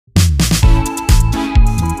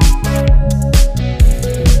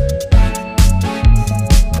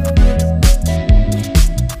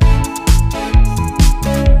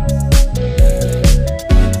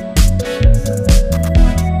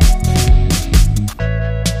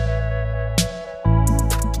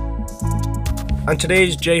On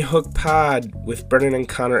today's J-Hook Pod with Brennan and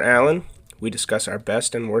Connor Allen, we discuss our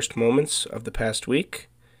best and worst moments of the past week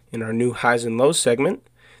in our new Highs and Lows segment.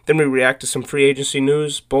 Then we react to some free agency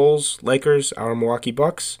news, Bulls, Lakers, our Milwaukee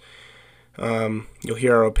Bucks. You'll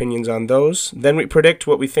hear our opinions on those. Then we predict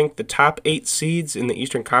what we think the top 8 seeds in the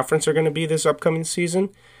Eastern Conference are going to be this upcoming season.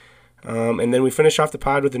 And then we finish off the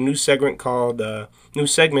pod with a new segment called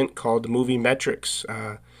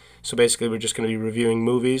Moviemetrics. So basically, we're just going to be reviewing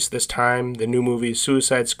movies. This time, the new movie is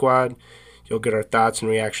Suicide Squad. You'll get our thoughts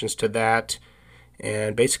and reactions to that.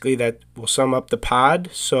 And basically, that will sum up the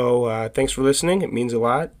pod. So thanks for listening. It means a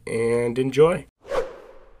lot. And enjoy.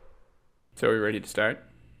 So are we ready to start?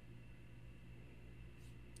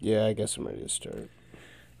 Yeah, I guess I'm ready to start.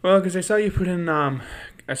 Well, because I saw you put on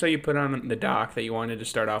the doc that you wanted to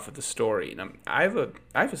start off with a story. And I have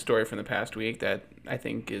a story from the past week that I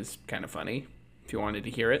think is kind of funny. If you wanted to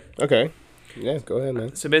hear it. Okay. Yeah, go ahead,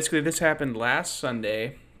 man. So basically, this happened last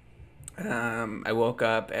Sunday. I woke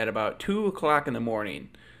up at about 2 o'clock in the morning.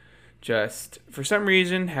 Just, for some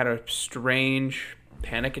reason, had a strange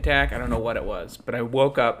panic attack. I don't know what it was. But I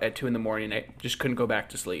woke up at 2 in the morning. I just couldn't go back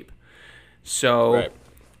to sleep. So,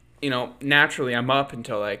 right. Naturally, I'm up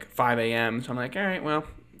until like 5 a.m. So I'm like, all right, well,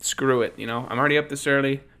 screw it. I'm already up this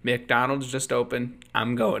early. McDonald's just open.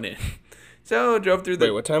 I'm going in. So drove through the...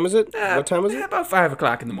 Wait, what time is it? What time was it? About 5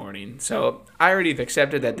 o'clock in the morning. So I already have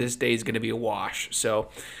accepted that this day is going to be a wash. So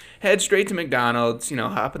head straight to McDonald's,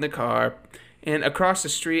 hop in the car. And across the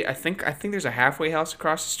street, I think there's a halfway house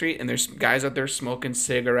across the street. And there's guys out there smoking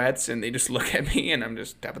cigarettes. And they just look at me. And I'm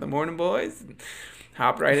just, top of the morning, boys. And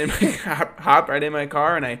hop right in my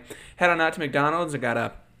car. And I head on out to McDonald's. I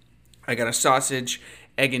got a sausage,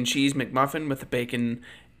 egg, and cheese McMuffin with a bacon,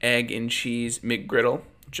 egg, and cheese McGriddle.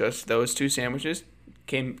 Just those 2 sandwiches.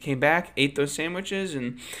 Came back, ate those sandwiches,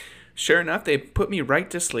 and sure enough, they put me right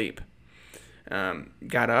to sleep.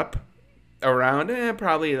 Got up around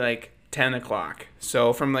probably like 10 o'clock.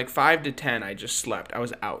 So from like 5 to 10, I just slept. I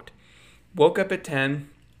was out. Woke up at 10,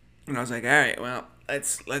 and I was like, all right, well,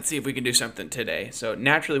 let's see if we can do something today. So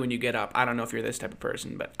naturally, when you get up, I don't know if you're this type of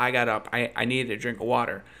person, but I got up. I needed a drink of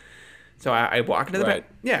water. So I walk into the right.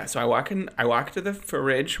 So I walk into the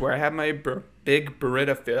fridge where I have my big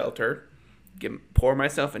Brita filter. Pour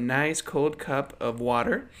myself a nice cold cup of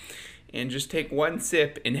water, and just take one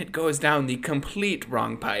sip, and it goes down the complete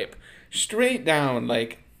wrong pipe, straight down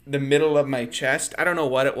like the middle of my chest. I don't know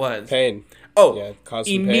what it was. Pain. Oh, yeah,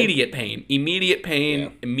 immediate pain. Yeah.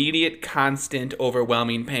 Immediate, constant,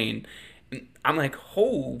 overwhelming pain. I'm like,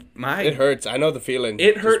 oh my! It hurts. I know the feeling.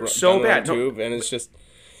 It hurts so bad. Tube, and it's just.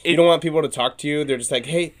 You don't want people to talk to you. They're just like,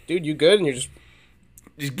 hey, dude, you good? And you're just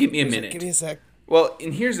give me a minute. Like, give me a sec. Well,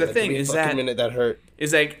 and here's the thing is that minute that hurt.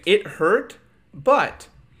 Is like it hurt, but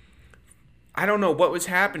I don't know what was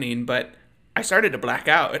happening, but I started to black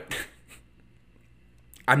out.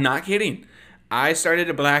 I'm not kidding. I started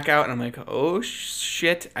to black out, and I'm like, oh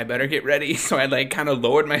shit, I better get ready. So I like kind of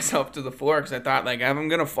lowered myself to the floor because I thought like if I'm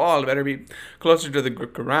gonna fall, I better be closer to the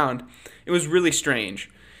ground. It was really strange.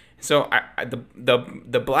 So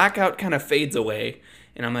the blackout kind of fades away,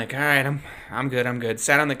 and I'm like, all right, I'm good.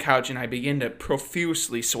 Sat on the couch, and I begin to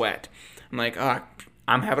profusely sweat. I'm like, oh,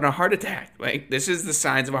 I'm having a heart attack. Like, this is the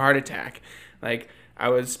signs of a heart attack. Like, I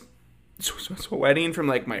was sweating from,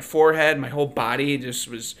 like, my forehead. My whole body just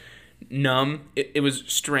was numb. It was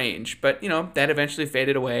strange. But, that eventually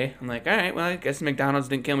faded away. I'm like, all right, well, I guess McDonald's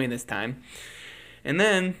didn't kill me this time. And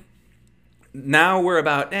then... Now we're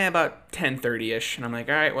about 10:30ish, and I'm like,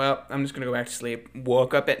 all right, well, I'm just gonna go back to sleep.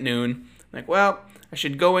 Woke up at noon. I'm like, well, I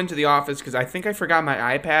should go into the office because I think I forgot my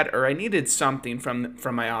iPad or I needed something from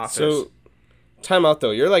my office. So, time out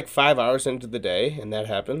though. You're like 5 hours into the day, and that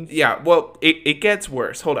happens. Yeah, well, it gets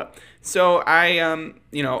worse. Hold up. So I'm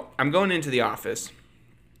going into the office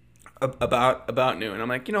about noon. I'm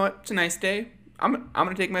like, you know what? It's a nice day. I'm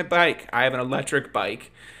gonna take my bike. I have an electric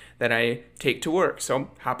bike that I take to work.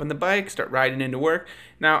 So hop on the bike, start riding into work.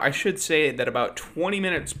 Now, I should say that about 20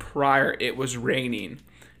 minutes prior, it was raining.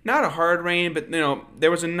 Not a hard rain, but,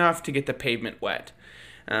 there was enough to get the pavement wet.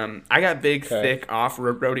 I got big, thick,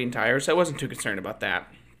 off-roading tires, so I wasn't too concerned about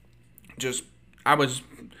that. Just, I was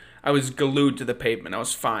glued to the pavement. I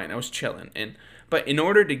was fine. I was chilling. But in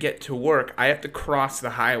order to get to work, I have to cross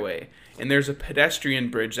the highway. And there's a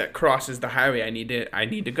pedestrian bridge that crosses the highway I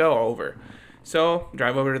need to go over. So I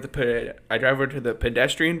drive over to the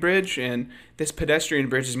pedestrian bridge, and this pedestrian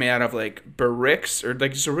bridge is made out of like bricks or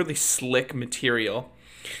like just a really slick material.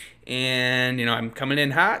 And I'm coming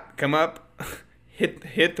in hot, come up,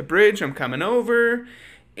 hit the bridge, I'm coming over,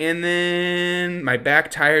 and then my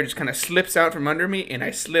back tire just kind of slips out from under me, and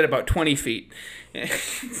I slid about 20 feet.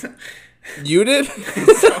 You did?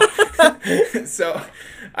 So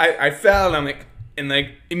I fell and I'm like, and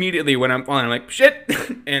like immediately when I'm falling, I'm like, shit.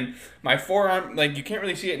 And my forearm, like you can't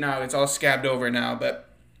really see it now. It's all scabbed over now, but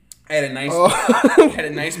I had a nice, had a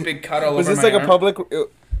nice big cut all Was over this my like arm. a public?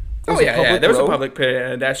 Oh yeah. There was a road? public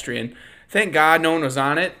pedestrian. Thank God no one was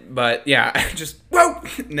on it. But yeah, I just whoa,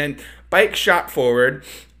 and then bike shot forward.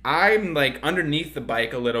 I'm like underneath the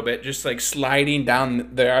bike a little bit, just like sliding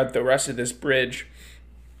down the rest of this bridge.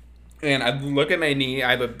 And I look at my knee. I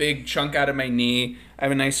have a big chunk out of my knee. I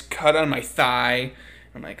have a nice cut on my thigh.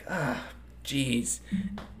 I'm like, jeez.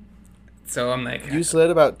 So I'm like, You slid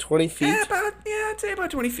about 20 feet. I'd say about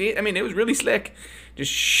 20 feet. I mean, it was really slick.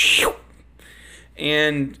 Just shoo.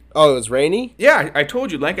 And Oh, it was rainy? yeah, I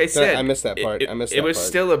told you, like I said, I missed that part. It was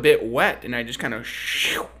still a bit wet, and I just kind of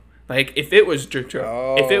shoo. Like if it was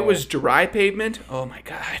if it was dry pavement, oh my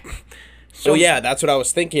God. So yeah, that's what I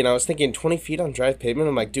was thinking. I was thinking 20 feet on dry pavement.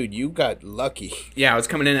 I'm like, dude, you got lucky. Yeah, I was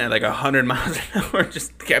coming in at like 100 miles an hour,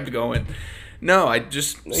 just kept going. No, I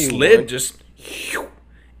just slid, weren't. just,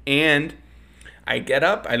 and I get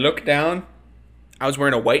up, I look down. I was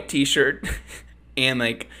wearing a white T-shirt and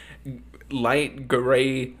like light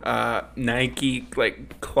gray Nike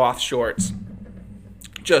like cloth shorts.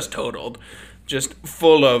 Just totaled, just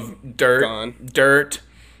full of dirt,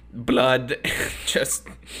 blood, just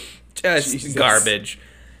Jesus. garbage.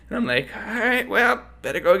 And I'm like, all right, well,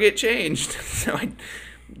 better go get changed. So I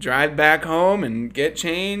drive back home and get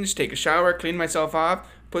changed, take a shower, clean myself off,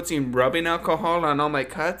 put some rubbing alcohol on all my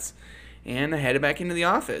cuts, and I headed back into the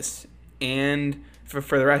office. And for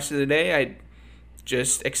the rest of the day, I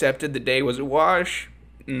just accepted the day was a wash,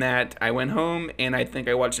 and that I went home, and I think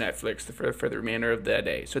I watched Netflix for the remainder of the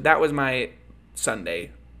day. So that was my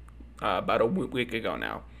Sunday about a week ago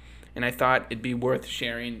now. And I thought it'd be worth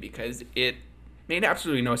sharing because it made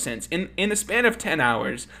absolutely no sense. In the span of 10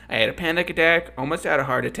 hours, I had a panic attack, almost had a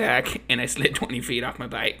heart attack, and I slid 20 feet off my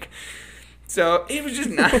bike. So it was just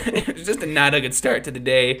not a good start to the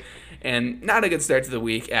day, and not a good start to the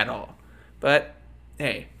week at all. But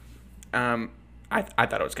hey, I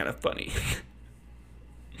thought it was kind of funny.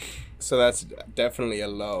 So that's definitely a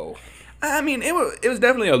low. I mean, it was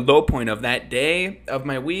definitely a low point of that day of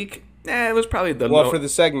my week. It was probably the low. For the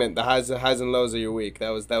segment, the highs and lows of your week, that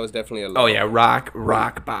was definitely a low. Oh yeah,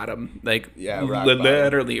 rock bottom. Like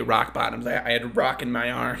literally bottom. rock bottoms. I had rock in my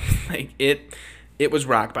arm. Like it was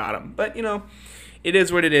rock bottom. But you know, it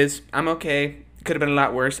is what it is. I'm okay. Could have been a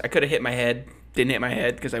lot worse. I could have hit my head. Didn't hit my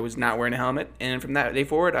head because I was not wearing a helmet. And from that day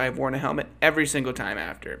forward, I've worn a helmet every single time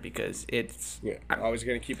after because it's. Yeah. Always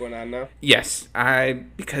gonna keep one on now. Yes,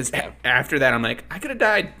 because after that I'm like I could have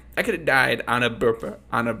died. I could have died on a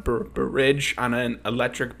bridge on an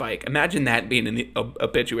electric bike. Imagine that being in the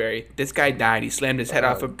obituary. This guy died. He slammed his head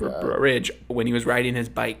off a bridge when he was riding his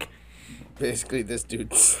bike. Basically, this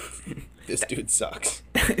dude sucks.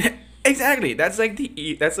 Exactly. That's like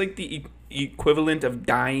the equivalent of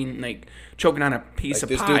dying, like choking on a piece of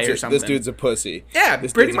pie or something. This dude's a pussy. Yeah,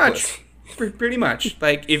 pretty much. Pretty much.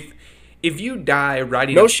 Like if you die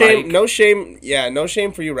riding a bike... No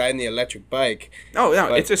shame for you riding the electric bike. Oh,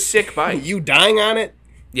 no, it's a sick bike. You dying on it?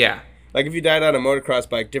 Yeah. Like, if you died on a motocross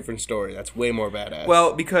bike, different story. That's way more badass.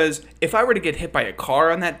 Well, because if I were to get hit by a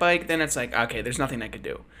car on that bike, then it's like, okay, there's nothing I could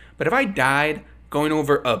do. But if I died going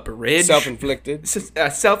over a bridge... Self-inflicted.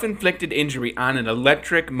 A self-inflicted injury on an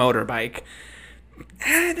electric motorbike...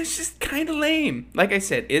 that's just kind of lame. Like I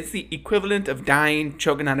said, it's the equivalent of dying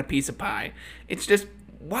choking on a piece of pie. It's just...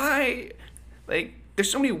 Why? Like,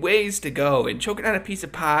 there's so many ways to go, and choking on a piece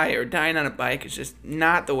of pie or dying on a bike is just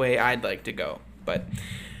not the way I'd like to go. But,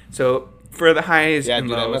 so, for the highs and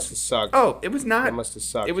lows... that must have sucked. Oh, it was not... That must have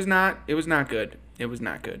sucked. It was not good. It was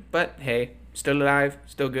not good. But, hey, still alive,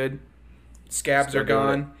 still good. Scabs still are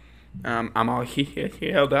gone. I'm all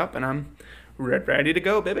healed up, and I'm ready to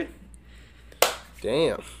go, baby.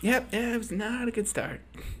 Damn. Yep, yeah, it was not a good start.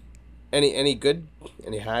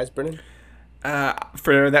 Any highs, Brennan?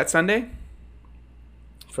 For that Sunday?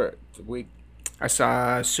 For the week? I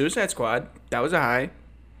saw Suicide Squad. That was a high.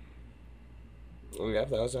 Oh, yeah,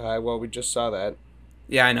 that was a high. Well, we just saw that.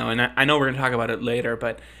 Yeah, I know, and I know we're going to talk about it later,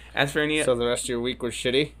 but as for any... So the rest of your week was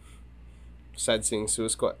shitty? Besides seeing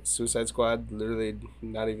Suicide Squad literally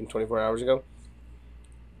not even 24 hours ago?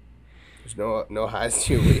 There's no highs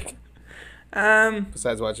to your week?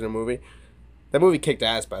 Besides watching a movie? That movie kicked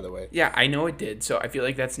ass, by the way. Yeah, I know it did, so I feel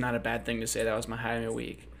like that's not a bad thing to say. That was my high of the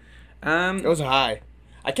week. It was a high.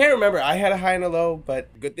 I can't remember. I had a high and a low, but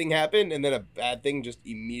a good thing happened, and then a bad thing just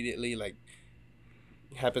immediately, like,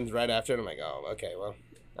 happens right after, and I'm like, oh, okay, well,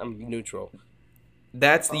 I'm neutral.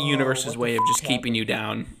 That's the universe's way of just keeping you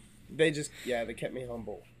down. they kept me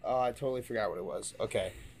humble. Oh, I totally forgot what it was.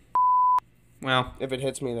 Okay. Well, If it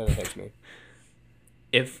hits me, then it hits me.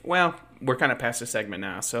 We're kind of past the segment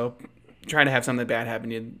now, so try to have something bad happen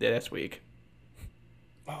to you this week.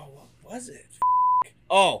 Oh, what was it?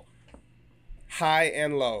 Oh, high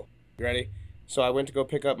and low. You ready? So I went to go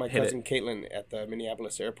pick up my cousin Caitlin at the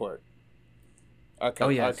Minneapolis airport. Our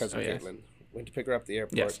cousin Caitlin. Went to pick her up at the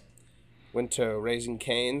airport. Yes. Went to Raising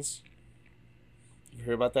Cane's. You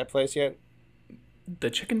heard about that place yet? The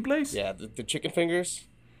chicken place? Yeah, the chicken fingers.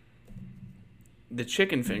 The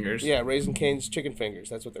chicken fingers? Yeah, Raising Cane's chicken fingers.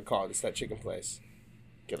 That's what they're called. It's that chicken place.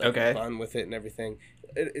 Get a bun with it and everything.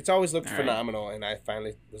 It's always looked phenomenal, and I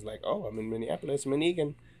finally was like, oh, I'm in Minneapolis. I'm in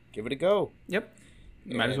Eagan. Give it a go. Yep.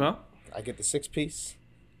 Might as well. I get the 6-piece.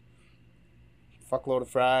 Fuckload of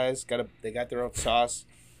fries. They got their own sauce.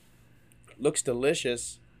 Looks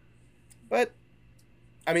delicious. But,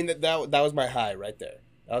 I mean, that was my high right there.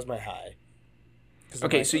 That was my high.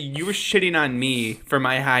 Okay, so you were shitting on me for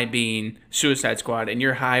my high being Suicide Squad, and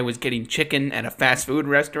your high was getting chicken at a fast food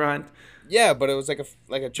restaurant? Yeah, but it was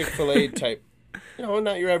like a Chick-fil-A type,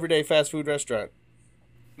 not your everyday fast food restaurant.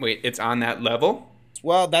 Wait, it's on that level?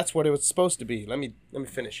 Well, that's what it was supposed to be. Let me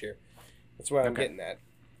finish here. That's what I'm getting at.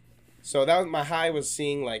 So my high was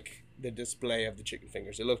seeing like the display of the chicken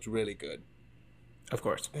fingers. It looked really good. Of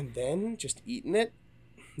course. And then just eating it,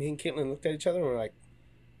 me and Caitlin looked at each other and were like,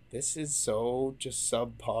 this is so just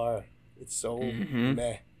subpar. It's so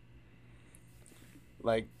meh.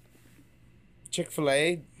 Like,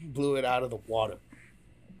 Chick-fil-A blew it out of the water.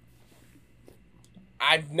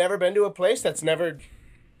 I've never been to a place that's never...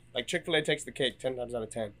 Like, Chick-fil-A takes the cake 10 times out of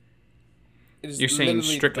 10. You're saying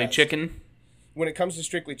strictly chicken? When it comes to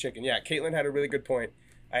strictly chicken, yeah. Caitlin had a really good point.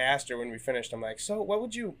 I asked her when we finished, I'm like, so what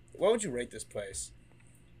would you rate this place?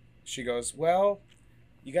 She goes, well...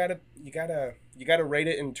 You gotta rate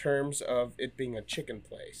it in terms of it being a chicken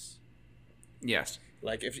place. Yes.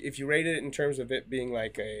 Like if you rate it in terms of it being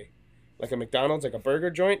like a McDonald's, like a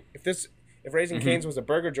burger joint. If Raising Cane's was a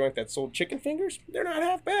burger joint that sold chicken fingers, they're not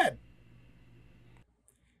half bad.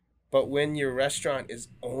 But when your restaurant is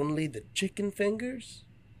only the chicken fingers,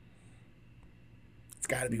 it's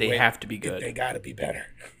gotta be. They have to be good. They gotta be better.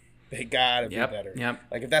 They gotta be better. Yep.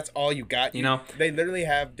 Like if that's all you got, they literally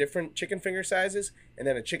have different chicken finger sizes and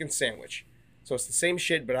then a chicken sandwich. So it's the same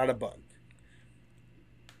shit but on a bun.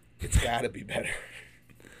 It's gotta be better.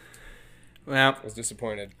 Well, I was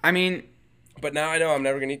disappointed. I mean, but now I know I'm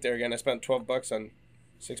never gonna eat there again. I spent $12 on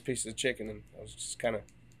 6 pieces of chicken, and I was just kind of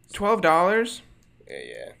 $12.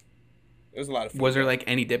 Yeah. It was a lot of food. Was there like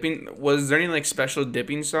any dipping? Was there any like special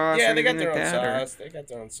dipping sauce? Yeah, they got their own sauce. They got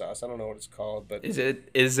their own sauce. I don't know what it's called, but is it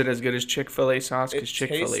as good as Chick-fil-A sauce? Because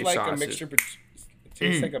Chick-fil-A like sauce a mixture. It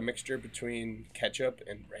tastes like a mixture between ketchup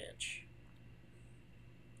and ranch.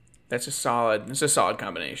 It's a solid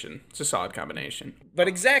combination. It's a solid combination. But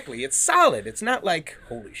exactly, it's solid. It's not like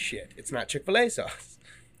holy shit. It's not Chick-fil-A sauce.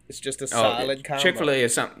 It's just a solid combo.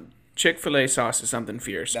 Chick-fil-A sauce is something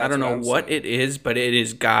fierce. I don't know what it is, but it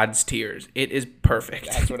is God's tears. It is perfect.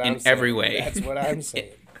 That's what I'm saying. In every way. That's what I'm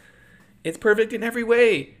saying. It's perfect in every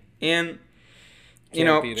way. And,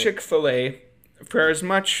 Chick-fil-A, for as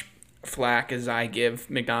much flack as I give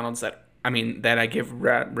McDonald's that I give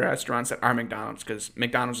restaurants that are McDonald's, because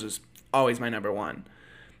McDonald's is always my number one.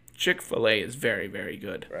 Chick-fil-A is very, very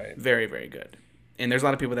good. Right. Very, very good. And there's a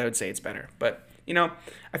lot of people that would say it's better. But,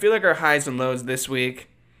 I feel like our highs and lows this week,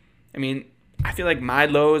 I feel like my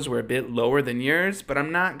lows were a bit lower than yours, but I'm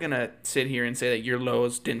not going to sit here and say that your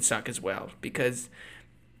lows didn't suck as well, because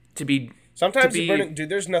dude,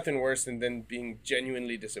 there's nothing worse than being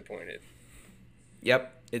genuinely disappointed.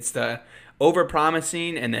 Yep. It's the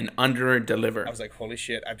over-promising and then under-deliver. I was like, holy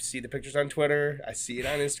shit, I see the pictures on Twitter, I see it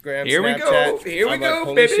on Instagram, Here Snapchat. Here we go,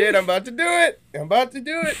 holy baby. shit, I'm about to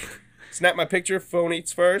do it. Snap my picture, phone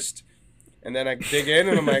eats first. And then I dig in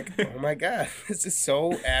and I'm like, oh my God, this is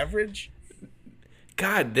so average.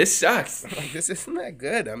 God, this sucks. I'm like, this isn't that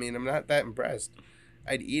good. I'm not that impressed.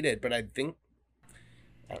 I'd eat it, but I don't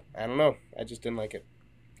know. I just didn't like it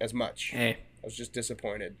as much. Hey. I was just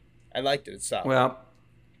disappointed. I liked it. It's solid. Well,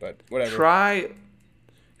 but whatever.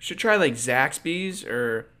 Should try like Zaxby's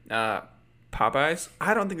or Popeyes.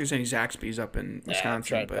 I don't think there's any Zaxby's up in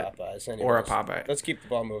Wisconsin. But Popeyes anyways. Or a Popeye. Let's keep the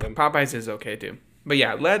ball moving. Popeyes is okay too. But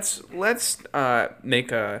yeah, let's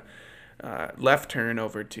make a left turn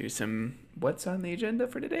over to some. What's on the agenda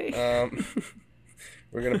for today?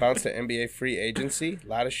 We're gonna bounce to NBA free agency. A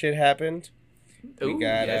lot of shit happened. We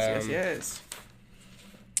got yes.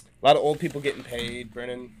 A lot of old people getting paid.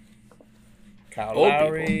 Brennan, Kyle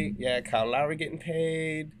Lowry getting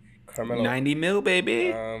paid. Carmelo, $90 million,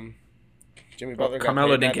 baby. Jimmy Well, Butler got Carmelo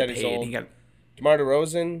paid. didn't Not get that he's paid. old. He got DeMar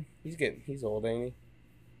DeRozan, he's old, ain't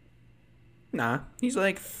he? he's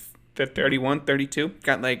like 31, 32.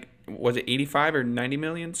 Got like, was it 85 or 90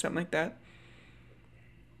 million, something like that?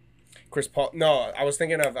 Chris Paul. No, I was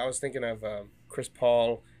thinking of Chris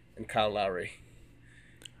Paul and Kyle Lowry.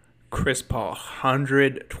 Chris Paul,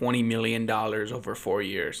 $120 million over 4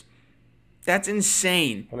 years. That's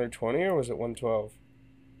insane. 120 or was it 112?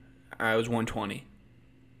 It was 120.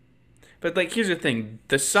 But like, here's the thing: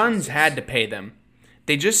 the Suns had to pay them.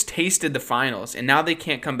 They just tasted the finals, and now they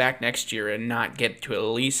can't come back next year and not get to at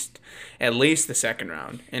least the second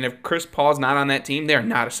round. And if Chris Paul's not on that team, they're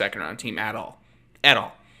not a second round team at all.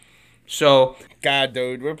 So, God,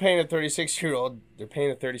 dude, we're paying a 36-year-old. They're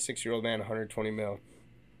paying a 36-year-old man 120 mil.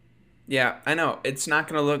 yeah, I know it's not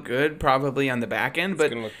going to look good probably on the back end, but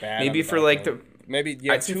It's gonna look bad maybe on the for back like end. Maybe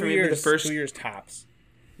I'd say 2 for maybe years. the first 2 years tops.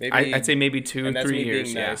 Maybe I'd say maybe 2 and that's 3 me years.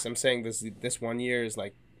 being Yeah. nice. I'm saying this 1 year is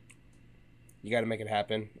like you got to make it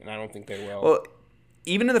happen, and I don't think they will. Well,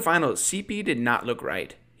 even in the finals, CP did not look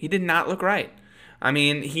right. He did not look right. I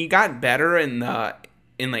mean, he got better in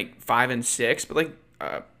like 5 and 6, but like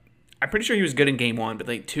I'm pretty sure he was good in game 1, but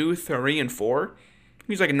like 2, 3, and 4,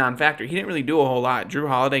 he was like a non-factor. He didn't really do a whole lot. Drew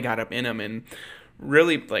Holiday got up in him and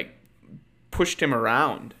really like pushed him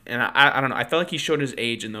around. And I don't know. I felt like he showed his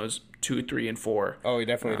age in those 2, 3, and 4. Oh, he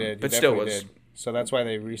definitely did. But still was. Did. So that's why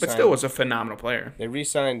they re-signed. But still was a phenomenal player. They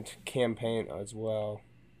re-signed Cam Payne as well.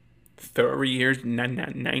 3 years,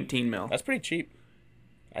 19 mil. That's pretty cheap,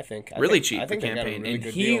 I think. Cheap I think for they got a campaign. really And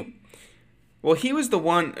good deal. Well, he was the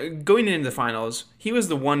one going into the finals. He was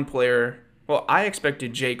the one player. Well, I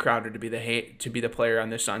expected Jay Crowder to be the player on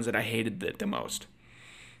the Suns that I hated the most.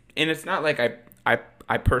 And it's not like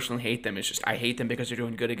I personally hate them. It's just I hate them because they're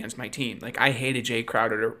doing good against my team. Like I hated Jay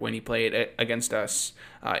Crowder when he played against us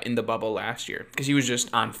in the bubble last year because he was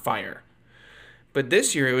just on fire. But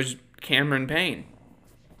this year it was Cameron Payne.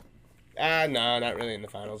 No, not really in the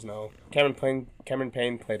finals. No, Cameron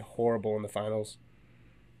Payne played horrible in the finals.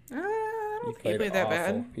 I don't think he played awful. that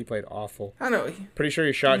bad. He played awful. I don't know. Pretty sure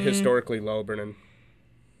he shot historically low, Brennan.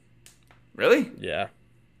 Really? Yeah.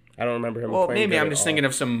 I don't remember him Well, playing maybe good I'm at just all. thinking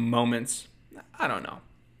of some moments. I don't know.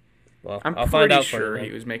 Well, I'm I'll find pretty out for sure you, he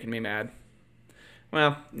man. was making me mad.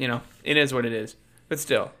 Well, it is what it is. But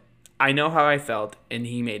still, I know how I felt, and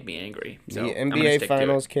he made me angry. So The I'm gonna NBA stick to it.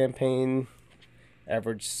 Finals campaign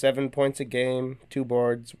averaged 7 points a game, 2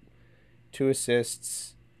 boards, 2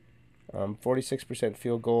 assists, 46%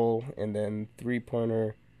 field goal, and then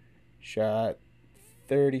 3-pointer shot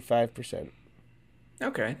 35%.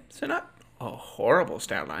 Okay, so not a horrible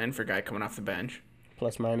stat line for a guy coming off the bench.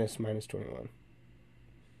 Plus minus 21.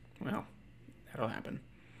 Well, that'll happen.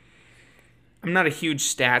 I'm not a huge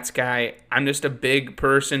stats guy. I'm just a big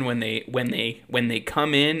person when they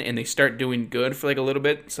come in and they start doing good for like a little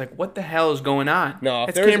bit. It's like, what the hell is going on? No,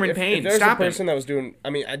 that's Cameron Payne. If there's Stop a person him. that was doing,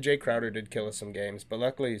 I mean, Jay Crowder did kill us some games, but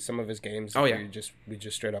luckily some of his games, Oh, yeah. we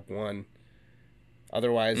just straight up won.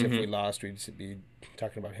 Otherwise, if Mm-hmm. we lost, we'd be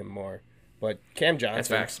talking about him more. But Cam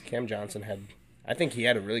Johnson, facts. I think he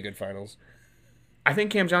had a really good finals. I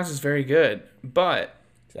think Cam Johnson's very good, but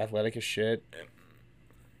He's athletic as shit.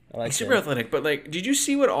 I like he's super him. athletic. But like, did you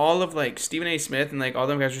see what all of like Stephen A. Smith and like all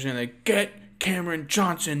them guys were saying? Like, get Cameron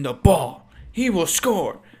Johnson the ball. He will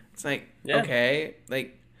score. It's like, Yeah. okay,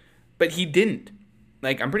 like, but he didn't.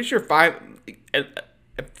 Like, I'm pretty sure for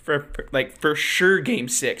sure game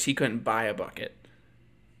 6 he couldn't buy a bucket.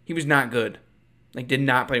 He was not good. Like, did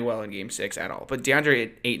not play well in game 6 at all. But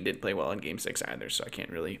DeAndre Ayton did play well in game 6 either, so I can't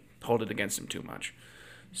really hold it against him too much.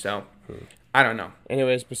 So, I don't know.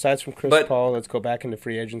 Anyways, besides from Chris Paul, let's go back into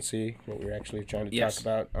free agency. What we're actually trying to Yes.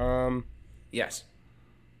 talk about. Yes.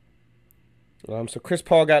 So Chris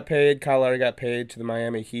Paul got paid. Kyle Lowry got paid to the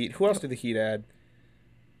Miami Heat. Who else did the Heat add?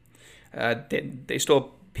 They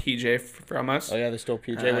stole PJ from us. Oh yeah, they stole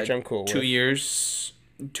PJ, which I'm cool with. 2 years,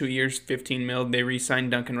 15 mil. They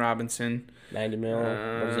re-signed Duncan Robinson. 90 mil.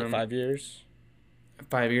 What is it? 5 years.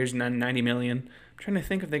 5 years, 90 million. I'm trying to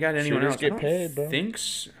think if they got anyone Shooters else. get paid, bro.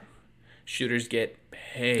 Shooters get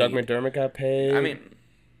paid. Doug McDermott got paid. I mean,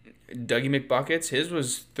 Dougie McBuckets, his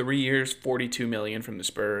was 3 years, 42 million from the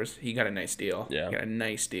Spurs. He got a nice deal. Yeah. He got a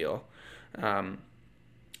nice deal.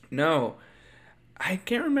 No, I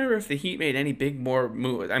can't remember if the Heat made any big more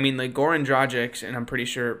moves. I mean, like Goran Dragic and I'm pretty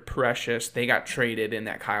sure Precious, they got traded in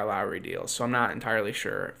that Kyle Lowry deal. So I'm not entirely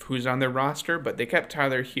sure who's on their roster, but they kept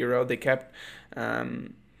Tyler Hero. They kept,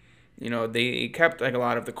 they kept like a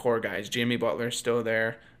lot of the core guys. Jimmy Butler's still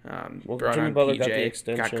there. Brought Jimmy on Butler PJ, got the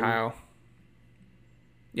extension. got Kyle.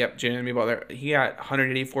 Yep, Jimmy Butler. He got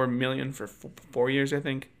 $184 million for 4 years, I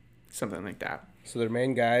think, something like that. So their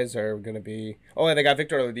main guys are going to be... Oh, and they got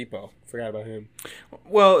Victor Oladipo. Forgot about him.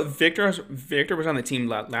 Well, Victor was on the team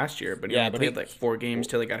last year, but he Yeah, only but played like 4 games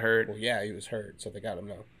till he got hurt. Well, yeah, he was hurt, so they got him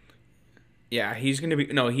now. Yeah, he's gonna be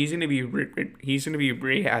rehabbing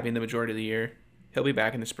the majority of the year. He'll be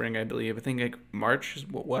back in the spring, I believe. I think like March is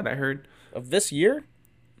what I heard. Of this year?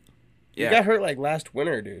 Yeah. He got hurt like last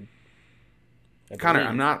winter, dude. Connor,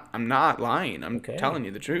 I'm not lying. I'm telling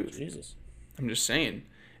you the truth. Jesus. I'm just saying.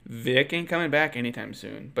 Vic ain't coming back anytime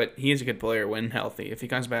soon, but he is a good player when healthy. If he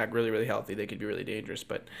comes back really, really healthy, they could be really dangerous.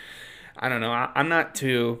 But I don't know. I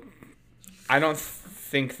don't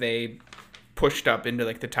think they pushed up into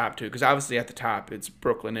like the top 2 because obviously at the top it's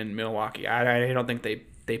Brooklyn and Milwaukee. I don't think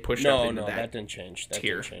they pushed up into that didn't change. That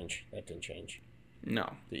didn't change. No.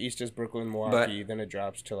 The East is Brooklyn, Milwaukee. Then it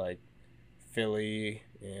drops to like Philly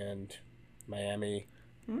and Miami.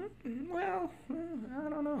 Well, I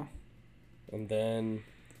don't know. And then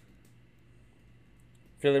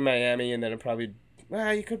Philly, Miami, and then it probably...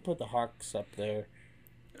 Well, you could put the Hawks up there.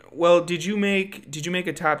 Well, did you make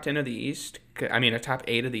a top 10 of the East? I mean, a top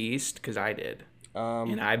 8 of the East? Because I did.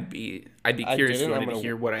 And I'd be curious to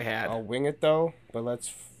hear what I had. I'll wing it, though, but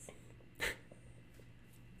let's...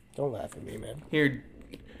 Don't laugh at me, man. Here...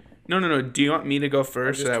 No. Do you want me to go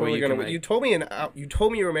first? So that totally way you can, like... You told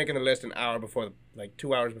me you were making the list an hour before,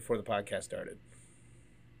 2 hours before the podcast started.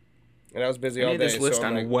 And I was busy all day. I made this list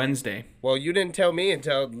on Wednesday. Well, you didn't tell me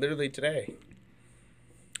until literally today.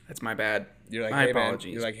 That's my bad. You're like, my hey, apologies.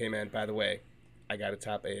 Man. You're like, hey, man, by the way, I got a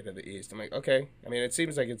top 8 of the East. I'm like, okay. I mean, it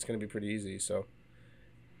seems like it's going to be pretty easy, so.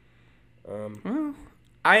 Well,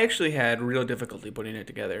 I actually had real difficulty putting it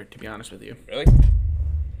together, to be honest with you. Really?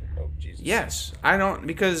 Oh, Jesus. Yes. I don't,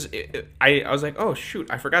 because I was like, oh,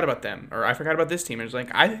 shoot, I forgot about them. Or I forgot about this team. And it's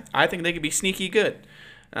like, I think they could be sneaky good.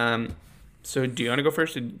 So do you want to go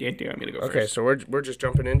first, or do you want me to go first? Okay, so we're just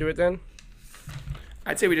jumping into it then?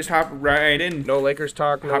 I'd say we just hop right in. No Lakers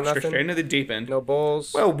talk, no nothing? Straight into the deep end. No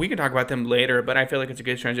Bulls? Well, we can talk about them later, but I feel like it's a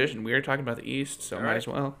good transition. We are talking about the East, so might as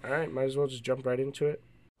well. All right, might as well just jump right into it.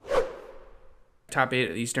 Top 8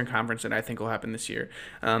 of the Eastern Conference that I think will happen this year.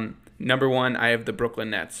 Number 1, I have the Brooklyn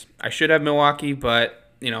Nets. I should have Milwaukee,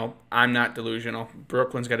 but, I'm not delusional.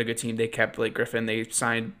 Brooklyn's got a good team. They kept Blake Griffin. They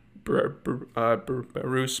signed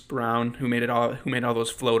Bruce Brown, who made all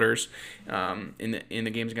those floaters in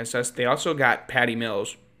the games against us. They also got Patty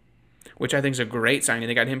Mills, which I think is a great signing.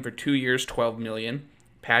 They got him for 2 years, $12 million.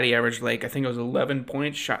 Patty averaged I think it was 11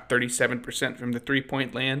 points, shot 37% from the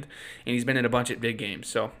 3-point land, and he's been in a bunch of big games.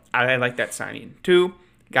 So I like that signing. 2,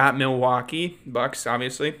 got Milwaukee Bucks,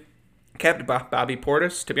 obviously. Kept Bobby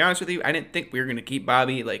Portis. To be honest with you, I didn't think we were going to keep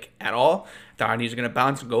Bobby at all. Thought he was going to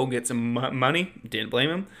bounce and go get some money. Didn't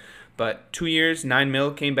blame him. But 2 years, $9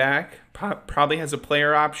 million, came back. Probably has a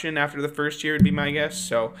player option after the first year, would be my guess.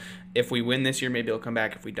 So if we win this year, maybe he'll come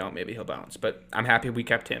back. If we don't, maybe he'll bounce. But I'm happy we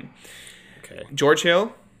kept him. Okay. George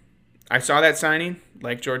Hill, I saw that signing.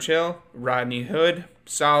 Like George Hill, Rodney Hood,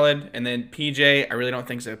 solid. And then PJ, I really don't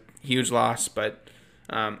think it's a huge loss, but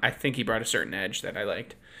I think he brought a certain edge that I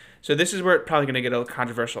liked. So this is where it's probably going to get a little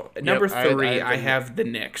controversial. Number 3, I have the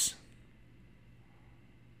Knicks.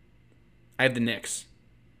 I have the Knicks.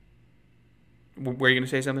 Were you going to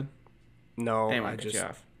say something? No, I just... You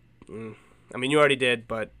off. I mean, you already did,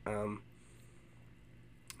 but...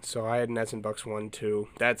 So I had Nets and Bucks 1, 2.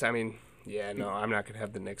 That's, I mean... Yeah, no, I'm not going to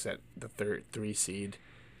have the Knicks at the 3 seed.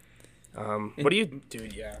 What do you...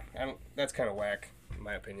 Dude, yeah. That's kind of whack, in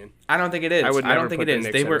my opinion. I don't think it is. I don't think it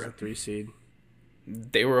is. They were a 3 seed.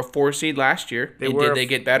 They were a 4 seed last year. Did they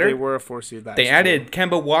get better? They were a 4 seed last year. They added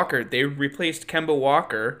Kemba Walker. They replaced Kemba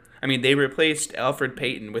Walker. I mean, they replaced Alfred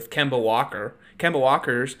Payton with Kemba Walker. Kemba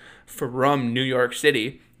Walker's from New York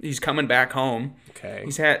City. He's coming back home. Okay.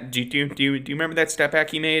 He's had. Do you remember that step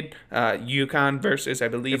back he made? UConn versus, I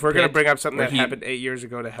believe. If we're gonna bring up something that happened 8 years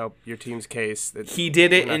ago to help your team's case, he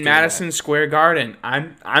did it in Madison Square Garden.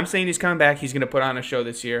 I'm saying he's coming back. He's gonna put on a show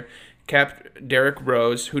this year. Kept Derrick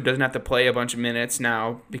Rose, who doesn't have to play a bunch of minutes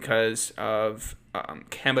now because of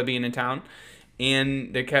Kemba being in town,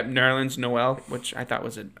 and they kept Nerlens Noel, which I thought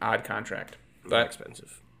was an odd contract, but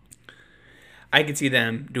expensive. I could see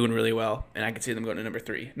them doing really well, and I could see them going to number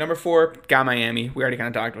 3. Number 4, got Miami. We already kind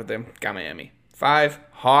of talked about them. Got Miami. 5,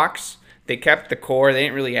 Hawks. They kept the core. They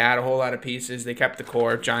didn't really add a whole lot of pieces. They kept the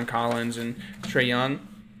core, John Collins and Trae Young.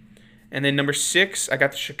 And then number 6, I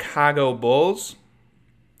got the Chicago Bulls.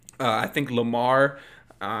 I think Lonzo,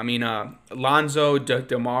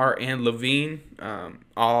 DeMar, and Levine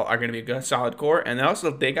all are going to be a solid core. And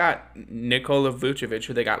also, they got Nikola Vucevic,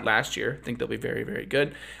 who they got last year. I think they'll be very, very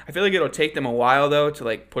good. I feel like it'll take them a while, though,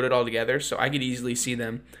 to put it all together. So I could easily see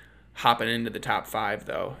them hopping into the top 5,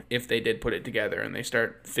 though, if they did put it together and they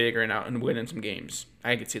start figuring out and winning some games.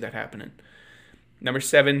 I could see that happening. Number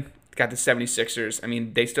 7, got the 76ers. I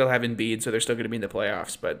mean, they still have Embiid, so they're still going to be in the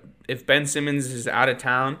playoffs. But if Ben Simmons is out of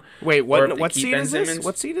town... Wait, what seed is this?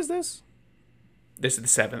 What seed is this? This is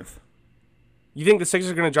the 7th. You think the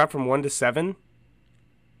Sixers are going to drop from 1 to 7?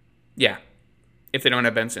 Yeah, if they don't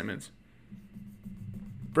have Ben Simmons.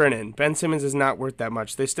 Brennan, Ben Simmons is not worth that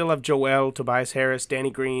much. They still have Joel, Tobias Harris, Danny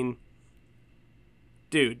Green.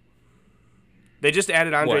 Dude. They just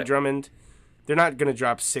added Andre Drummond. They're not going to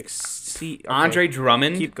drop 6 seed. Okay. Andre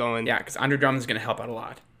Drummond? Keep going. Yeah, because Andre Drummond's going to help out a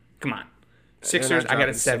lot. Come on. Sixers, I got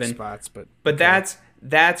a 7. Spots, but okay.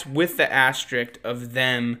 That's with the asterisk of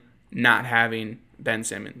them not having Ben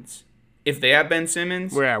Simmons. If they have Ben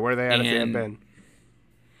Simmons... Where are they at if they have Ben?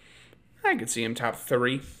 I could see him top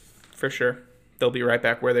 3, for sure. They'll be right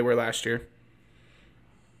back where they were last year.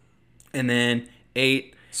 And then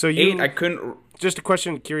 8. So 8, I couldn't... Just a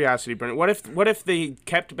question of curiosity, Brennan. What if they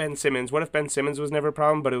kept Ben Simmons? What if Ben Simmons was never a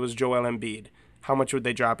problem, but it was Joel Embiid? How much would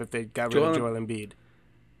they drop if they got rid of Joel Embiid?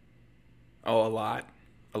 Oh, a lot.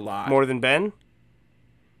 A lot. More than Ben?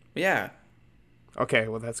 Yeah. Okay,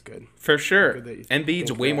 well, that's good. For sure.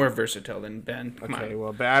 Embiid's way more versatile than Ben. Okay,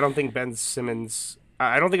 well, but I don't think Ben Simmons...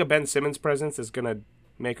 I don't think a Ben Simmons presence is going to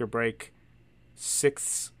make or break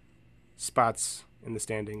 6 spots in the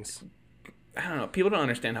standings. I don't know. People don't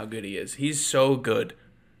understand how good he is. He's so good.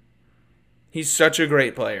 He's such a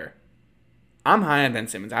great player. I'm high on Ben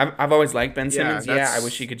Simmons. I've always liked Ben Simmons. Yeah, I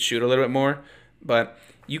wish he could shoot a little bit more. But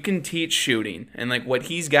you can teach shooting. And, like, what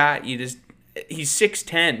he's got, he's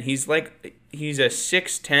 6'10". He's a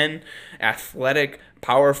 6'10", athletic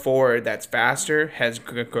power forward that's faster, has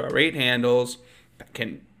great handles,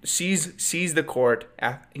 can sees the court.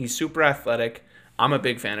 He's super athletic. I'm a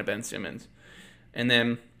big fan of Ben Simmons. And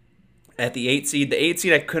then at the 8 seed,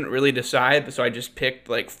 I couldn't really decide, so I just picked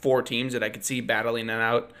like 4 teams that I could see battling it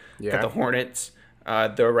out. Yeah. Got the Hornets,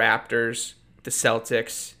 the Raptors, the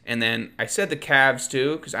Celtics, and then I said the Cavs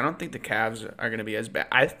too, because I don't think the Cavs are going to be as bad.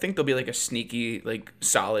 I think they'll be like a sneaky, like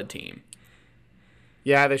solid team.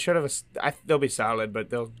 Yeah, they should have. They'll be solid, but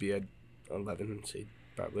they'll be a 11 seed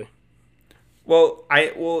probably. Well,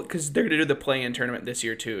 because they're going to do the play-in tournament this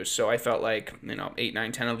year too, so I felt like 8,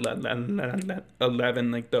 9, 10,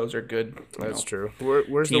 11, like those are good. That's true.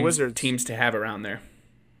 Where's the Wizards? Teams to have around there.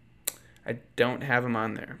 I don't have them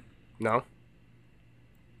on there. No.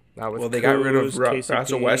 Not with well, they got rid of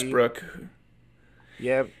Russell Westbrook.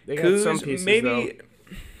 Yeah, they got some pieces though.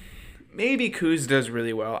 Maybe Kuz does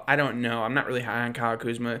really well. I don't know. I'm not really high on Kyle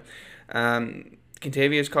Kuzma.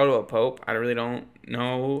 Kentavious Caldwell-Pope, I really don't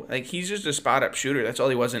know. Like, he's just a spot-up shooter. That's all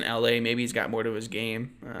he was in L.A. Maybe he's got more to his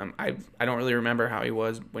game. I don't really remember how he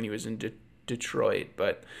was when he was in Detroit.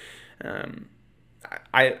 But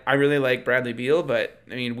I really like Bradley Beal. But,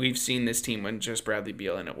 I mean, we've seen this team when just Bradley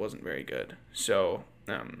Beal, and it wasn't very good. So,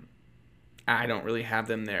 I don't really have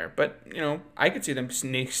them there. But, I could see them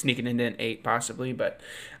sneaking into an 8 possibly. But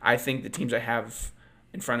I think the teams I have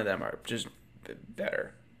in front of them are just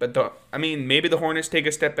better. But, maybe the Hornets take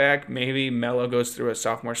a step back. Maybe Melo goes through a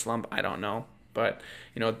sophomore slump. I don't know. But,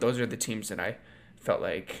 those are the teams that I felt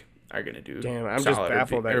like are going to do Damn, I'm just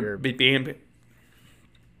baffled at your...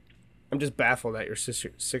 I'm just baffled at your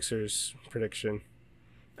Sixers prediction.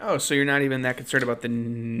 Oh, so you're not even that concerned about the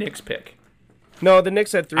Knicks pick? No, the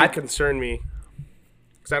Knicks at 3 concern me.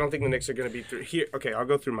 Because I don't think the Knicks are going to be 3. Here, okay, I'll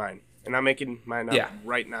go through mine. And I'm making mine up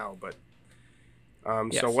right now. But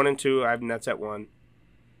yes. So 1 and 2, I have Nets at 1.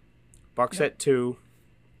 Bucks at 2.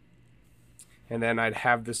 And then I'd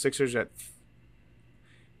have the Sixers at...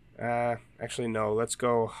 actually, no. Let's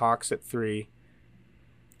go Hawks at 3.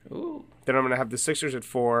 Ooh. Then I'm going to have the Sixers at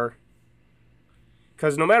 4.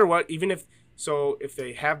 Because no matter what, even if... So if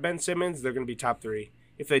they have Ben Simmons, they're going to be top 3.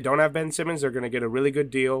 If they don't have Ben Simmons, they're going to get a really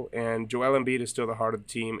good deal. And Joel Embiid is still the heart of the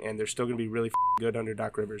team. And they're still going to be really good under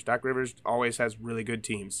Doc Rivers. Doc Rivers always has really good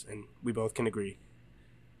teams. And we both can agree.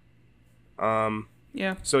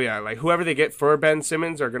 Yeah. So, yeah, like whoever they get for Ben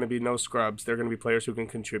Simmons are going to be no scrubs. They're going to be players who can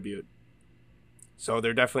contribute. So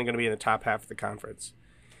they're definitely going to be in the top half of the conference.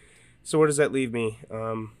 So where does that leave me?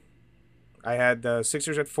 I had the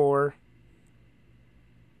Sixers at 4.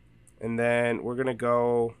 And then we're going to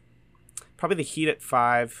go probably the Heat at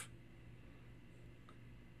 5.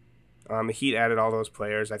 The Heat added all those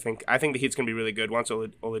players. I think the Heat's going to be really good once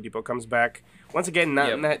Oladipo comes back. Once again,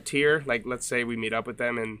 not in that tier. Like, let's say we meet up with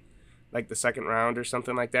them in like the second round or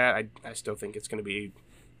something like that. I still think it's going to be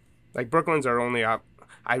like Brooklyn's our only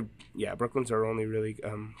Brooklyn's our only really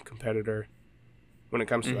competitor when it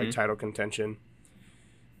comes to like title contention.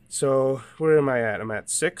 So where am I at? I'm at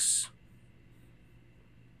 6.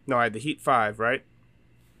 No, I had the Heat 5, right?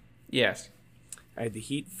 Yes. I had the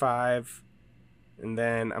Heat 5, and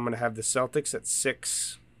then I'm going to have the Celtics at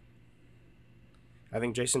 6. I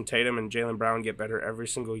think Jason Tatum and Jaylen Brown get better every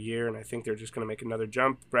single year, and I think they're just going to make another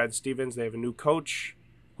jump. Brad Stevens, they have a new coach,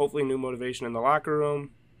 hopefully new motivation in the locker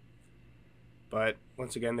room. But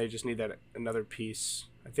once again, they just need that another piece.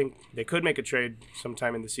 I think they could make a trade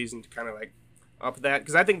sometime in the season to kind of like up that,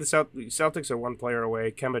 because I think the Celtics are one player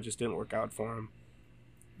away. Kemba just didn't work out for him.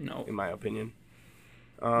 No. In my opinion.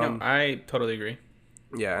 No, I totally agree.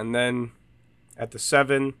 Yeah, and then at the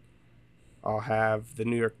 7, I'll have the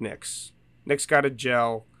New York Knicks. Knicks got to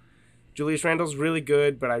gel. Julius Randle's really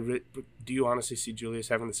good, but do you honestly see Julius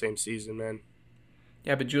having the same season, man?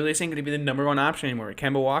 Yeah, but Julius ain't going to be the number one option anymore.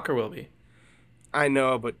 Kemba Walker will be. I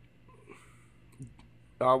know, but...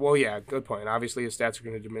 well, yeah, good point. Obviously, his stats are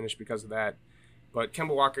going to diminish because of that. But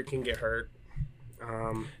Kemba Walker can get hurt.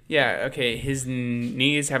 Yeah, okay, his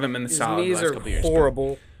knees haven't been solid the last couple years. His knees are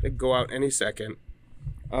horrible. They go out any second.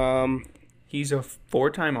 He's a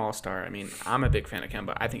 4-time All-Star. I mean, I'm a big fan of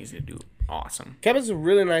Kemba. I think he's going to do awesome. Kemba's a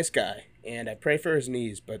really nice guy, and I pray for his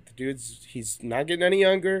knees, but the he's not getting any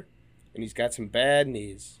younger, and he's got some bad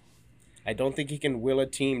knees. I don't think he can will a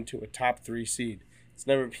team to a top 3 seed.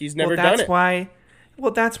 He's never done it.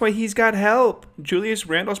 That's why he's got help. Julius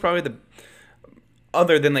Randle's probably the,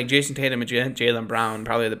 other than like Jason Tatum and Jaylen Brown,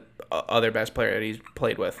 probably the other best player that he's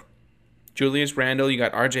played with. Julius Randle, you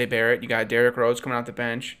got R.J. Barrett, you got Derrick Rose coming off the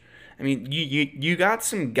bench. I mean, you got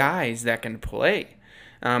some guys that can play.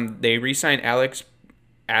 They re-signed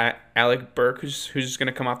Alec Burke, who's going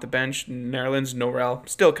to come off the bench. Nerlens Noel,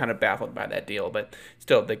 still kind of baffled by that deal, but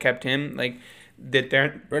still, they kept him. Like,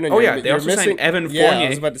 Brennan, they also signed Evan Fournier. Yeah, I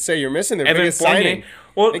was about to say, you're missing their biggest signing.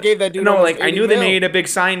 Well, they gave that dude I knew they made a big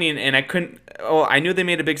signing, and I couldn't. Oh, I knew they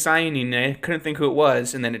made a big signing, and I couldn't think who it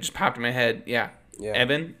was, and then it just popped in my head. Yeah.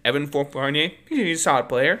 Evan Fournier. He's a solid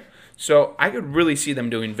player, so I could really see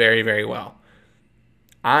them doing very, very well.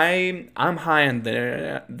 I'm high on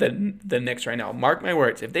the Knicks right now. Mark my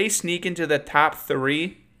words. If they sneak into the top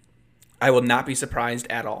 3, I will not be surprised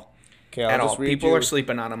at all. Okay, People are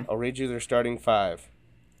sleeping on them. I'll read you their starting 5.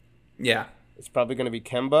 Yeah. It's probably going to be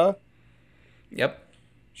Kemba. Yep.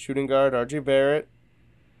 Shooting guard, R.J. Barrett.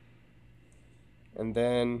 And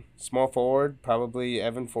then small forward, probably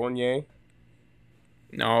Evan Fournier.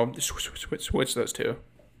 No, switch those two.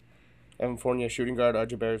 Evan Fournier, shooting guard,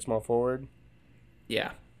 R.J. Barrett, small forward.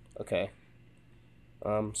 Yeah. Okay.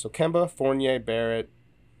 So Kemba, Fournier, Barrett,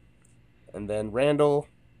 and then Randle.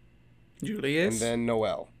 Julius. And then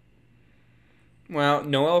Noel. Well,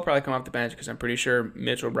 Noel will probably come off the bench because I'm pretty sure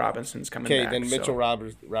Mitchell Robinson's coming back. Okay, then Mitchell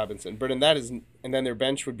Robinson. But and then their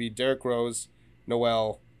bench would be Derrick Rose,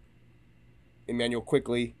 Noel, Emmanuel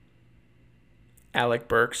Quickly, Alec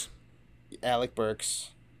Burks. That's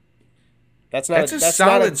a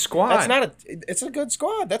solid squad. It's a good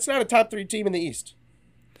squad. That's not a top 3 team in the East.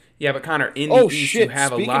 Yeah, but Connor, in the East, you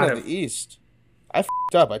have Speaking a lot of the East, I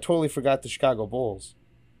f***ed up. I totally forgot the Chicago Bulls.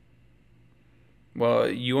 Well,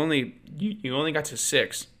 you only got to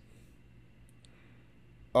 6.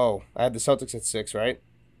 Oh, I had the Celtics at 6, right?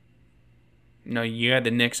 No, you had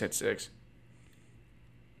the Knicks at 6.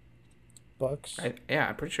 Bucks.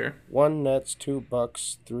 I'm pretty sure. 1 Nets, 2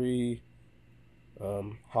 Bucks, 3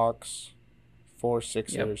 Hawks, 4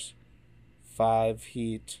 Sixers, 5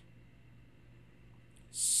 Heat,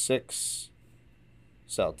 6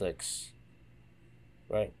 Celtics.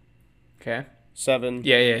 Right. Okay. 7.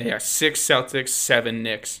 Yeah. 6 Celtics, 7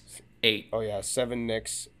 Knicks, 8. Oh yeah, 7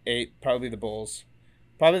 Knicks, 8 probably the Bulls.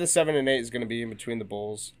 Probably the 7 and 8 is going to be in between the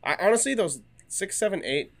Bulls. Honestly, those 6, 7,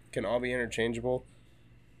 8 can all be interchangeable.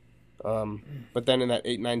 But then in that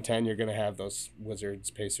 8, 9, 10, you're going to have those Wizards,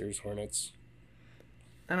 Pacers, Hornets.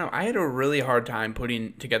 I don't know. I had a really hard time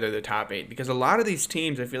putting together the top 8 because a lot of these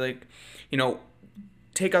teams, I feel like,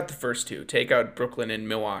 take out the first 2, take out Brooklyn and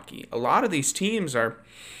Milwaukee. A lot of these teams are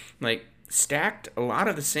like stacked a lot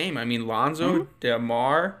of the same. I mean, Lonzo,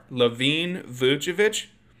 DeMar, Levine, Vucevic,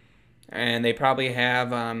 and they probably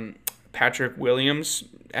have Patrick Williams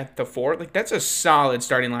at the 4. Like, that's a solid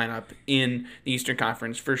starting lineup in the Eastern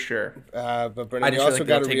Conference for sure. But Brennan, you also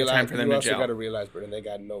got to realize, Brennan, they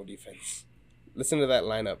got no defense. Listen to that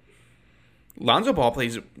lineup. Lonzo Ball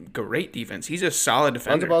plays great defense. He's a solid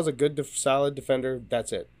defender. Lonzo Ball's a good, solid defender.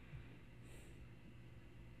 That's it.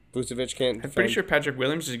 Vucevic can't defend. I'm pretty sure Patrick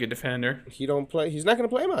Williams is a good defender. He don't play. He's not going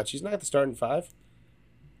to play much. He's not the starting 5.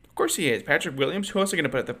 Of course he is. Patrick Williams. Who else are going to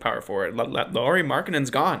put at the power forward? Lauri Markkanen's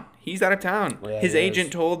gone. He's out of town. Yeah, his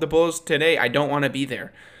agent told the Bulls today, "I don't want to be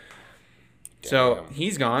there." Damn. So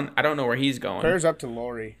he's gone. I don't know where he's going. Prayers up to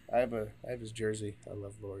Lauri. I have his jersey. I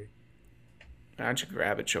love Lauri. Why don't you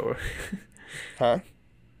grab it, Joe? Huh?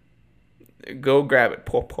 Go grab it.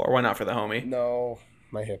 Pour one out for the homie. No,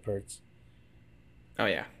 my hip hurts. Oh,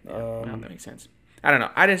 yeah. Well, that makes sense. I don't know.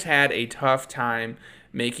 I just had a tough time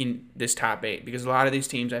making this top 8 because a lot of these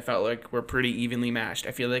teams I felt like were pretty evenly matched.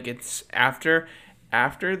 I feel like it's after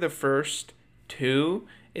the first 2,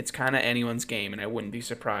 it's kind of anyone's game, and I wouldn't be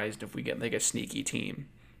surprised if we get like a sneaky team.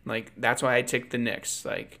 Like, that's why I took the Knicks.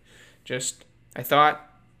 Like, I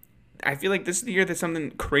feel like this is the year that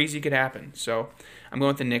something crazy could happen. So I'm going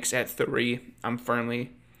with the Knicks at 3. I'm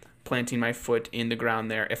firmly planting my foot in the ground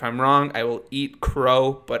there. If I'm wrong, I will eat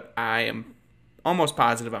crow, but I am almost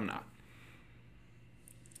positive I'm not.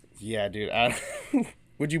 Yeah, dude.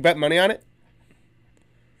 Would you bet money on it?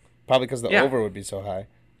 Probably because the over would be so high.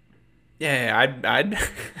 Yeah, I'd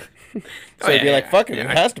So you'd be like, fuck it, it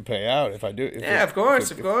has to pay out if I do. Of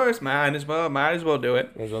course. Might as well do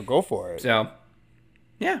it. Might as well go for it. So,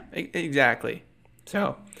 yeah, exactly.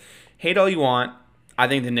 So, hate all you want. I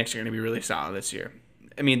think the Knicks are going to be really solid this year.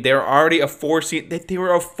 I mean, they're already a 4 seed. They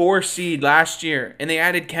were a 4 seed last year, and they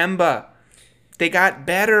added Kemba. They got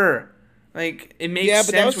better. Like, it makes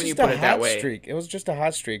sense when you put it that way. Streak. It was just a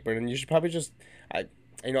hot streak, Brennan. You should probably just, I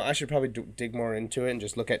should probably dig more into it and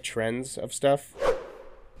just look at trends of stuff.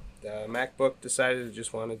 The MacBook decided it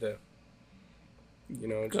just wanted to,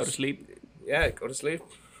 go to sleep. Yeah, go to sleep.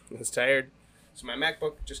 I was tired. So my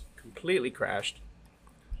MacBook just completely crashed.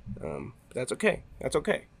 But that's okay. That's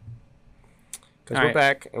okay. Because we're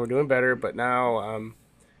back and we're doing better. But now,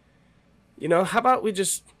 how about we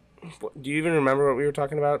just... Do you even remember what we were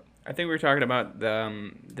talking about? I think we were talking about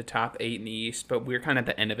the top 8 in the East, but we're kind of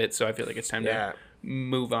at the end of it, so I feel like it's time to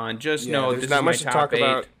move on. Just know this is my top 8.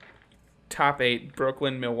 About... Top 8,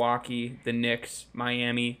 Brooklyn, Milwaukee, the Knicks,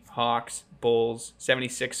 Miami, Hawks, Bulls,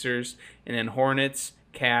 76ers, and then Hornets,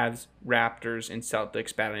 Cavs, Raptors, and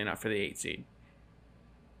Celtics battling out for the 8 seed.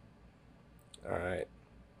 All right.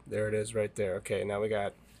 There it is right there. Okay, now we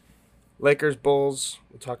got Lakers, Bulls.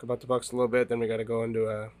 We'll talk about the Bucks a little bit. Then we got to go into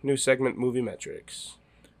a new segment, Moviemetrics.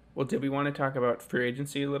 Well, did we want to talk about free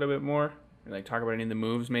agency a little bit more? Like, talk about any of the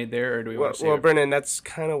moves made there, or do we want to say... Well, Brennan, that's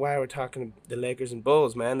kind of why we're talking the Lakers and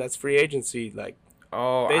Bulls, man. That's free agency. Like,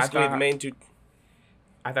 basically the main two...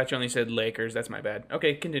 I thought you only said Lakers. That's my bad.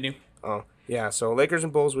 Okay, continue. Oh, yeah. So, Lakers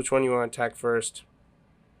and Bulls, which one you want to attack first?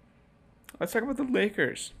 Let's talk about the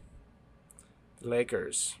Lakers. The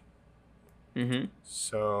Lakers. Mm-hmm.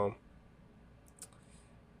 So,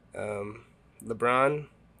 LeBron,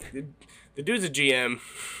 the dude's a GM.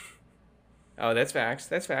 Oh, that's facts.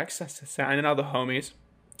 That's facts. Signing all the homies.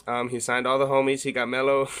 He signed all the homies. He got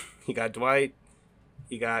Melo. He got Dwight.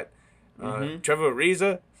 He got Trevor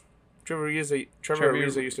Ariza. Trevor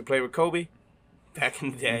Ariza used to play with Kobe back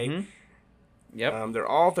in the day. Mm-hmm. Yep. They're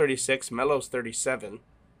all 36. Melo's 37.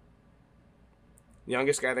 The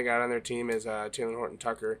youngest guy they got on their team is Taylor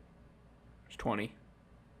Horton-Tucker. He's 20.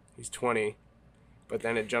 He's 20. But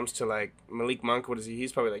then it jumps to, like, Malik Monk. What is he?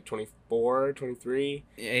 He's probably, like, 24, 23.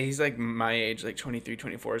 Yeah, he's, like, my age, like 23,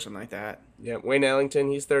 24, something like that. Yeah, Wayne Ellington,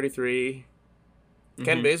 he's 33. Mm-hmm.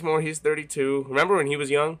 Ken Bazemore, he's 32. Remember when he was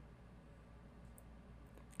young?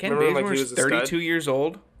 Ken Bazemore's 32 years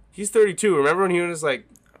old? He's 32. Remember when he was, like...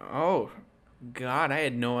 Oh, God, I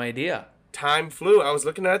had no idea. Time flew. I was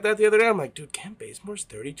looking at that the other day. I'm like, dude, Ken Bazemore's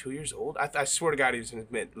 32 years old? I swear to God he was in his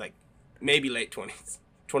maybe late 20s.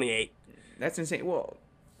 28. That's insane. Well,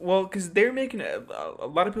 because they're making a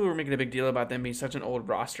lot of people were making a big deal about them being such an old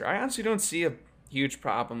roster. I honestly don't see a huge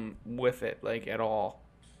problem with it, like, at all.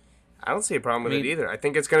 I don't see a problem with it either. I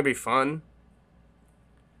think it's gonna be fun.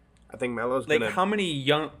 I think Melo's gonna. How many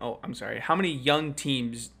young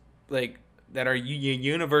teams like that are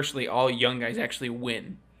universally all young guys actually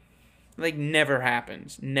win? Like, never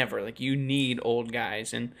happens. Never. Like, you need old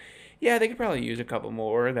guys, and yeah, they could probably use a couple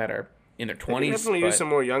more that are in their 20s. They definitely use some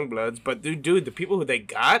more young bloods, but dude, the people who they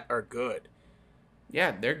got are good.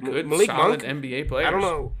 Yeah, they're good, Malik solid Monk, NBA players. I don't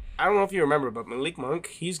know if you remember, but Malik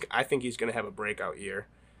Monk, I think he's gonna have a breakout year.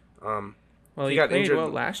 Well, he got played injured well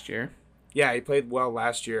last year. Yeah, he played well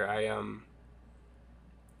last year. I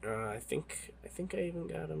think I even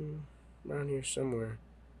got him around here somewhere.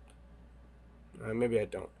 Maybe I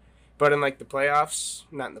don't. But in, like, the playoffs,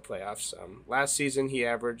 not in the playoffs. Last season he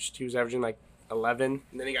was averaging like 11,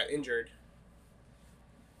 and then he got injured.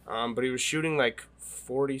 But he was shooting like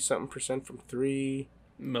 40-something% from 3.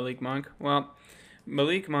 Malik Monk. Well,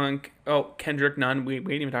 Malik Monk. Oh, Kendrick Nunn. We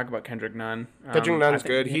didn't even talk about Kendrick Nunn. Kendrick Nunn's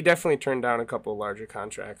good. He definitely turned down a couple larger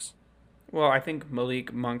contracts. Well, I think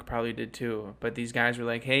Malik Monk probably did too. But these guys were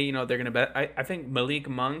like, hey, they're going to bet. I think Malik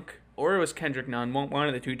Monk, or it was Kendrick Nunn, one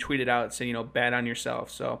of the two tweeted out, said, bet on yourself.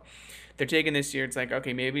 So they're taking this year. It's like,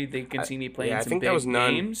 okay, maybe they can see me playing some big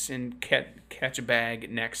games and catch a bag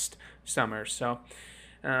next summer. So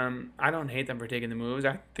I don't hate them for taking the moves.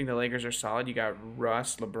 I think the Lakers are solid. You got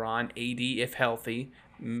Russ, LeBron, AD, if healthy.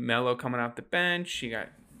 Melo coming off the bench. You got...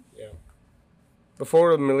 Yeah.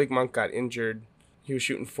 Before Malik Monk got injured, he was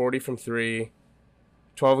shooting 40 from 3,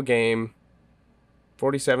 12 a game,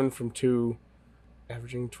 47 from 2,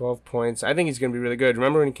 averaging 12 points. I think he's going to be really good.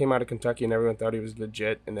 Remember when he came out of Kentucky and everyone thought he was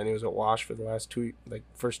legit, and then he was a wash for the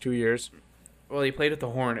first 2 years? Well, he played with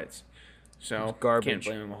the Hornets, so garbage. Can't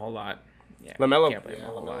blame him a whole lot. Yeah, LaMelo, can't blame him a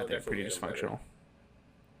whole lot. They're pretty dysfunctional.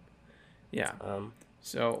 Yeah.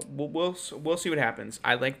 So we'll see what happens.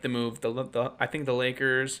 I like the move. I think the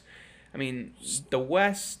Lakers. I mean, the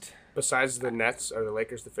West. Besides the Nets, are the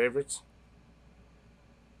Lakers the favorites?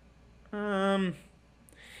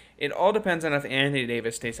 It all depends on if Anthony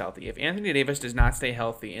Davis stays healthy. If Anthony Davis does not stay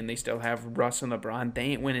healthy and they still have Russ and LeBron, they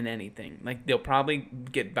ain't winning anything. Like, they'll probably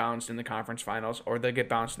get bounced in the conference finals or they'll get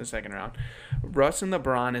bounced in the second round. Russ and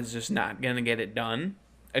LeBron is just not going to get it done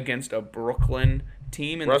against a Brooklyn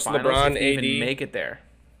team in the finals LeBron, if they even AD. make it there.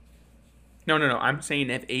 No. I'm saying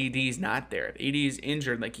if AD's not there. If AD is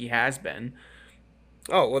injured like he has been.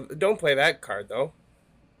 Oh, well, don't play that card, though.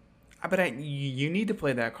 But you need to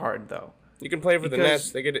play that card, though. You can play for the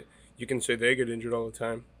Nets. You can say they get injured all the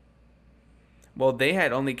time. Well, they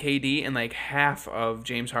had only KD and like half of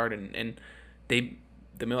James Harden, and the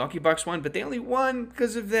Milwaukee Bucks won, but they only won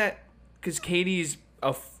because of that. Because KD's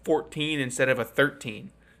a 14 instead of a 13.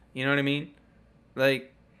 You know what I mean?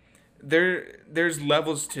 Like, there's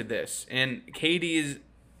levels to this, and KD is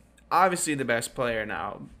obviously the best player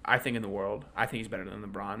now, I think, in the world. I think he's better than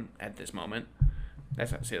LeBron at this moment.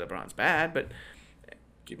 That's not to say LeBron's bad, but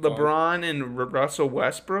LeBron and Russell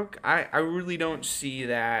Westbrook, I really don't see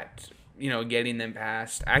that, getting them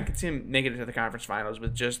past. I could see him making it to the conference finals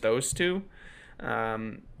with just those two,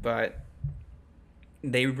 but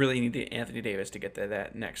they really need Anthony Davis to get to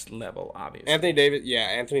that next level, obviously.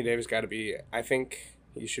 Anthony Davis got to be, I think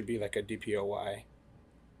he should be like a DPOY.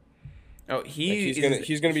 Oh, he's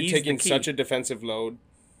gonna be taking such a defensive load.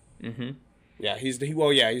 Mm-hmm. Yeah, he's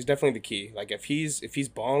definitely the key. Like, if he's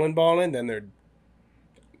balling, then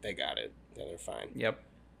they got it. Then they're fine. Yep.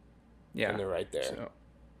 Yeah. And they're right there.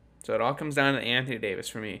 So it all comes down to Anthony Davis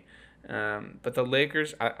for me. But the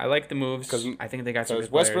Lakers, I like the moves because I think they got some good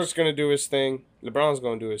players. Westbrook's gonna do his thing. LeBron's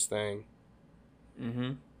gonna do his thing.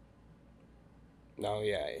 Mm-hmm. No,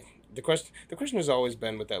 yeah. The question has always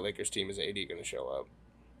been with that Lakers team: is AD gonna show up?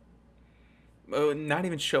 Not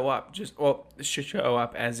even show up. Should show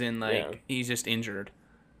up as in he's just injured.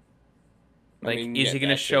 Like, is he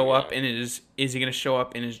gonna show up in his? Is he gonna show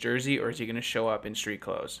up in his jersey, or is he gonna show up in street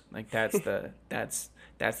clothes? Like, that's the that's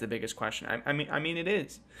the biggest question. I mean it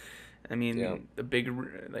is. I mean the big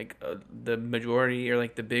the majority, or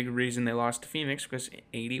like the big reason they lost to Phoenix because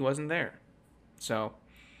AD wasn't there, so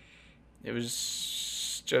it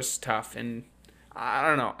was just tough. And I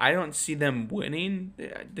don't know. I don't see them winning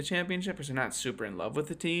the championship because they're not super in love with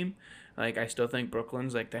the team. Like, I still think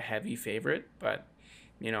Brooklyn's like the heavy favorite, but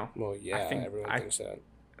Well, yeah, everyone thinks that.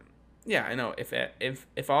 Yeah, I know.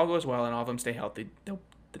 If all goes well and all of them stay healthy,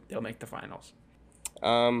 they'll make the finals.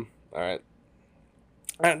 All right.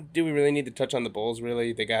 Do we really need to touch on the Bulls?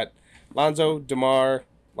 Really, they got Lonzo, DeMar.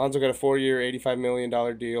 Lonzo got a 4-year, $85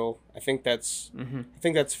 million deal. I think that's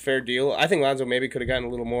a fair deal. I think Lonzo maybe could have gotten a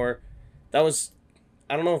little more. I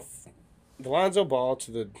don't know if the Lonzo Ball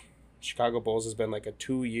to the Chicago Bulls has been like a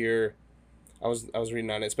 2-year. I was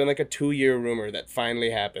reading on it. It's been like a 2-year rumor that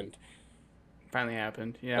finally happened.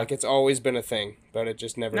 Yeah. Like, it's always been a thing, but it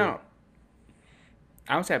just never. No.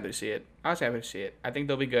 I was happy to see it. I think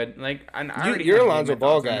they'll be good. Like, you're a Lonzo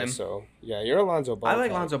Ball guy, so yeah, you're a Lonzo Ball. I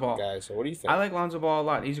like Lonzo Ball guy. So what do you think? I like Lonzo Ball a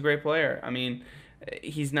lot. He's a great player. I mean,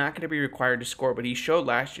 he's not going to be required to score, but he showed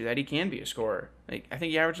last year that he can be a scorer. Like, I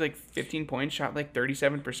think he averaged like 15 points, shot like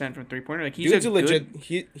 37% from 3-pointer. Like, he's he's a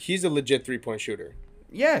legit 3-point shooter.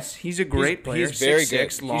 Yes, he's a great player. He's very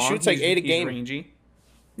 6'6", good. long. He shoots like 8 a game. He's rangy.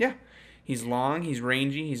 Yeah. He's long, he's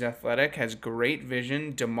rangy, he's athletic, has great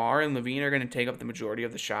vision. DeMar and Levine are going to take up the majority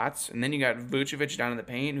of the shots. And then you got Vucevic down in the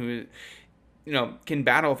paint who, can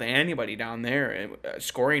battle with anybody down there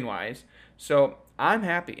scoring-wise. So I'm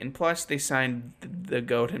happy. And plus, they signed the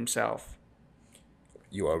GOAT himself.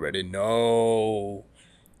 You already know.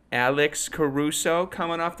 Alex Caruso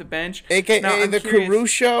coming off the bench. A.K.A. the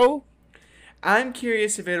Caruso? I'm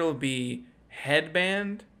curious if it'll be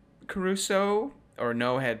headband Caruso or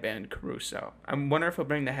no headband Caruso. I wonder if he'll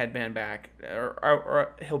bring the headband back,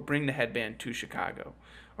 or he'll bring the headband to Chicago,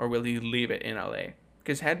 or will he leave it in LA?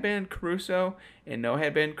 Because headband Caruso and no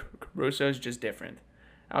headband Caruso is just different.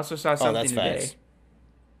 I also saw Oh, something that's today. facts.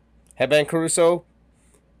 Headband Caruso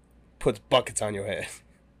puts buckets on your head.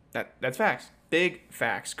 That's facts. Big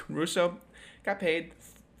facts. Caruso got paid,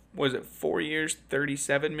 was it 4 years,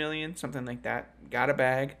 $37 million, something like that. Got a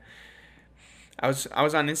bag. I was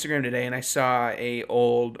on Instagram today and I saw a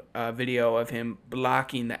old video of him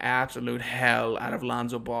blocking the absolute hell out of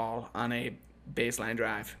Lonzo Ball on a baseline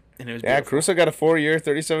drive, and it was beautiful. Caruso got a 4-year,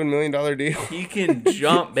 $37 million deal. He can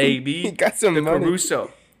jump, baby. He got some money.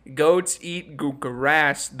 Caruso. Goats eat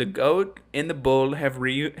grass. The goat and the bull have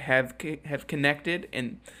connected,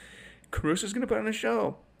 and Caruso's gonna put on a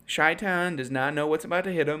show. Chi-Town does not know what's about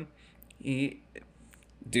to hit him.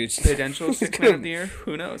 Potential 6 man of the year.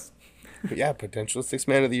 Who knows? Yeah, potential 6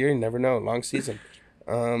 man of the year. You never know. Long season.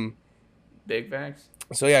 Big facts.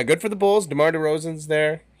 So yeah, good for the Bulls. DeMar DeRozan's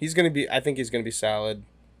there. I think he's gonna be solid.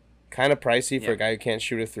 Kind of pricey for a guy who can't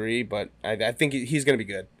shoot a three, but I think he's gonna be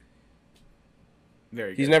good.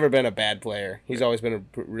 Very good. He's never been a bad player. He's always been a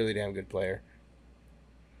really damn good player.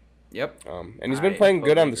 Yep. And he's been playing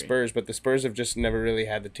good on the Spurs, but the Spurs have just never really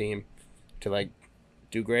had the team to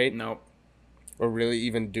do great. Nope. Or really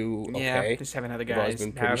even do okay. Yeah, just haven't had the guys. They've always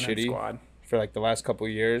been pretty shitty squad for the last couple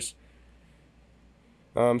of years.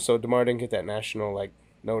 So DeMar didn't get that national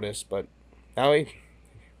notice, but now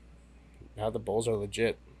the Bulls are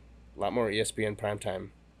legit. A lot more ESPN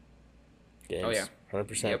primetime games. Oh yeah,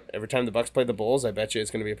 100%. Yep. Every time the Bucks play the Bulls, I bet you it's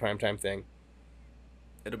going to be a primetime thing.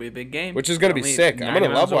 It'll be a big game. Which is going to be sick. I'm going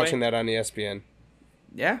to love watching that on ESPN.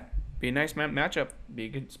 Yeah, be a nice matchup.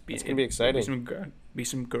 It's going to be exciting. Be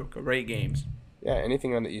some great games. Yeah,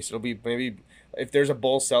 anything on the East. It'll be maybe if there's a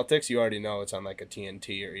Bulls Celtics, you already know it's on a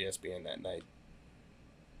TNT or ESPN that night.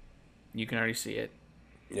 You can already see it.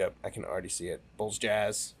 Yep, I can already see it. Bulls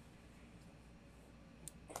Jazz.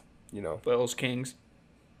 Bulls Kings.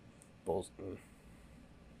 Bulls.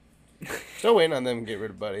 Still waiting on them to get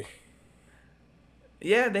rid of Buddy.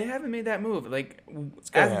 Yeah, they haven't made that move. It's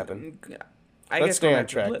gonna happen. Let's stay on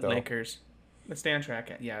track, though. Lakers. Let's stay on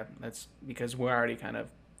track. Yeah, that's because we're already kind of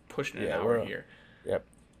pushing it out here. Yep.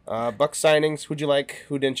 Bucks signings. Who'd you like?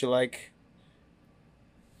 Who didn't you like?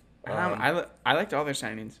 I liked all their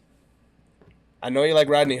signings. I know you like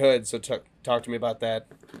Rodney Hood, so talk to me about that.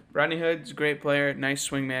 Rodney Hood's a great player, nice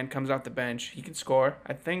swingman, comes off the bench. He can score.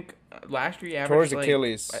 I think last year he averaged Towards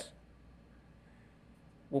Achilles.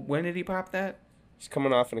 When did he pop that? He's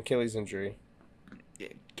coming off an Achilles injury.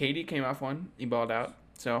 KD came off one. He balled out.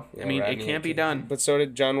 So, Yeah, it can't be done. But so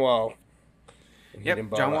did John Wall.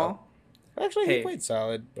 Yep, John Wall. Actually, he played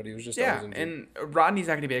solid, but he was just always injured. And Rodney's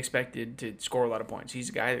not going to be expected to score a lot of points. He's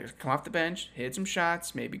a guy that's come off the bench, hit some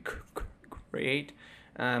shots, maybe create.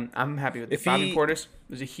 I'm happy with it. Bobby Portis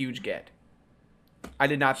was a huge get. I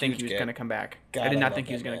did not think he was going to come back. God, I did not think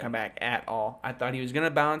he was going to come back at all. I thought he was going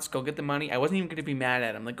to bounce, go get the money. I wasn't even going to be mad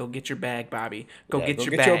at him. Go get your bag, Bobby. Go get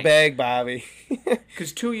your bag, Bobby.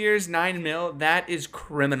 Because 2 years, $9 million, that is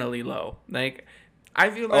criminally low. I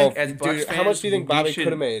feel like as Bucks fans, how much do you think Bobby could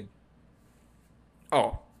have made?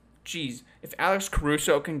 Oh, geez. If Alex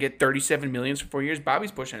Caruso can get $37 million for 4 years,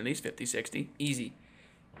 Bobby's pushing at least 50, 60. Easy.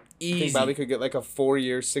 You think Bobby could get a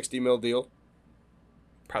 4-year, $60 million deal?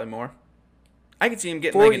 Probably more. I could see him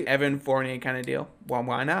getting an Evan Fournier kind of deal. Well,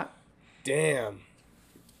 why not? Damn.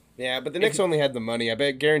 Yeah, but the Knicks only had the money.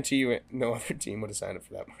 I guarantee you no other team would have signed it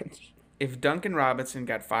for that much. If Duncan Robinson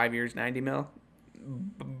got 5 years, $90 million,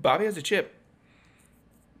 Bobby has a chip.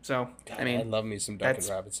 So, God, I love me some Duncan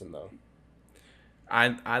Robinson, though.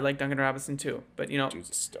 I like Duncan Robinson, too. But, dude's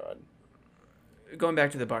a stud. Going back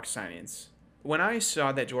to the Bucks signings. When I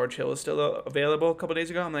saw that George Hill is still available a couple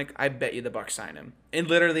days ago, I'm like, I bet you the Bucks sign him. And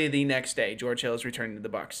literally the next day, George Hill is returning to the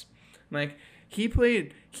Bucks. He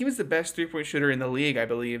was the best three-point shooter in the league, I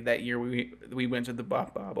believe, that year we went to the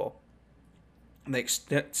bubble. He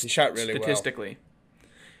shot really statistically. Well.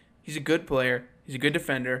 He's a good player. He's a good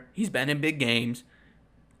defender. He's been in big games.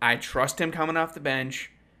 I trust him coming off the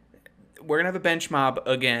bench. We're going to have a bench mob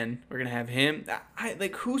again. We're going to have him.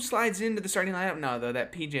 Who slides into the starting lineup now, though,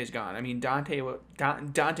 that PJ's gone?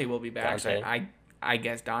 Dante will be back. So I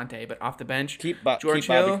guess Dante, but off the bench. Keep Bobby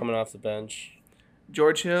coming off the bench.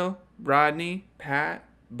 George Hill, Rodney, Pat,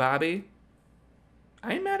 Bobby.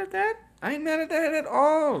 I ain't mad at that. I ain't mad at that at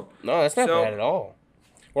all. No, that's not bad at all.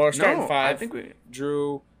 Well, we're starting five. I think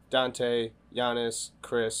Drew, Dante, Giannis,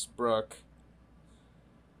 Chris, Brooke.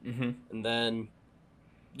 Mm-hmm. And then...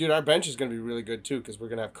 Dude, our bench is going to be really good, too, because we're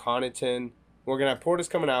going to have Connaughton. We're going to have Portis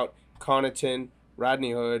coming out, Connaughton,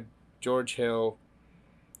 Rodney Hood, George Hill,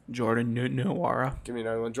 Jordan Nwora. Give me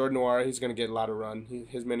another one. Jordan Nwora, he's going to get a lot of run.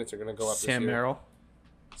 His minutes are going to go up Sam this year.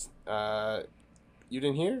 Merrill. You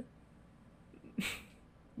didn't hear?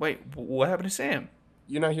 Wait, what happened to Sam?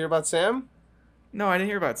 You not hear about Sam? No, I didn't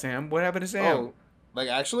hear about Sam. What happened to Sam? Oh, like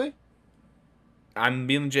actually? I'm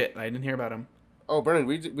being legit. I didn't hear about him. Oh, Brennan,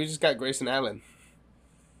 we just got Grayson Allen.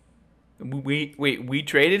 We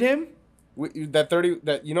traded him? That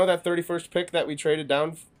 31st pick that we traded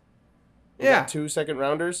down. We got 2 second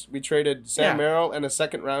rounders. We traded Sam Merrill and a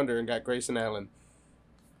second rounder and got Grayson Allen.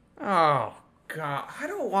 Oh God, I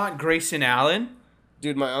don't want Grayson Allen.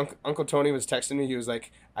 Dude, my Uncle Tony was texting me. He was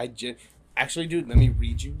like, actually, dude, let me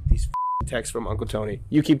read you these texts from Uncle Tony.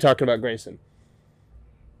 You keep talking about Grayson.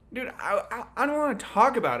 Dude, I don't want to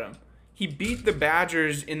talk about him. He beat the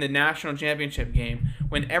Badgers in the national championship game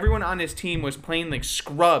when everyone on his team was playing like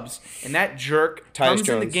scrubs, and that jerk comes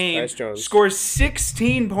in the game, scores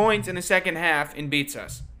 16 points in the second half, and beats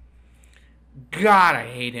us. God, I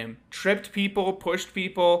hate him. Tripped people, pushed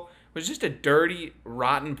people. Was just a dirty,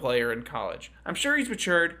 rotten player in college. I'm sure he's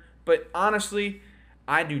matured, but honestly,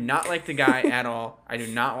 I do not like the guy at all. I do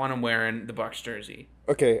not want him wearing the Bucs jersey.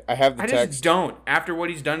 Okay, I have the text. I just don't. After what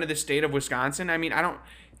he's done to the state of Wisconsin, I mean, I don't...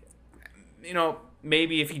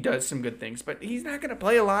 maybe if he does some good things, but he's not going to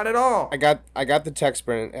play a lot at all. I got the text,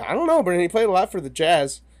 Brennan. I don't know, Brennan. He played a lot for the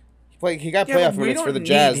Jazz. He got playoff minutes for the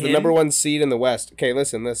Jazz, the number 1 seed in the West. Okay,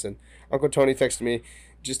 listen. Uncle Tony texted me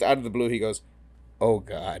just out of the blue. He goes, "Oh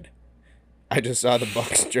God, I just saw the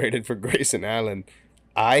Bucs traded for Grayson Allen.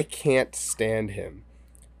 I can't stand him.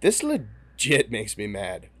 This legit makes me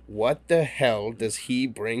mad. What the hell does he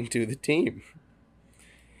bring to the team?"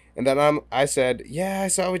 And then I said, "Yeah, I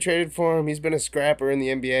saw we traded for him. He's been a scrapper in the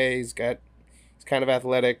NBA. He's kind of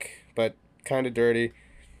athletic, but kind of dirty."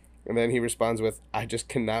 And then he responds with, "I just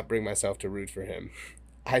cannot bring myself to root for him.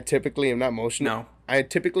 I typically am not emotional. No. I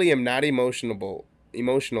typically am not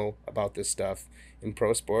emotional about this stuff in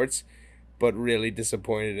pro sports, but really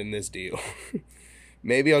disappointed in this deal.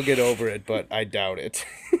 Maybe I'll get over it, but I doubt it."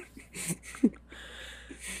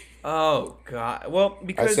 Oh God! Well,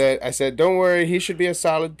 because I said, "Don't worry, he should be a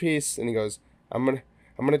solid piece." And he goes, I'm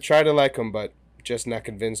gonna try to like him, but just not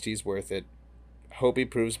convinced he's worth it. Hope he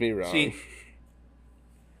proves me wrong." See,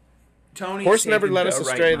 Tony Horse never led us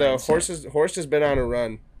astray, though. Horse has been on a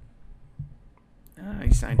run.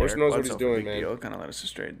 He signed Horse Eric knows Bledsoe what he's doing, man. Kind of led us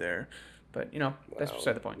astray there, but that's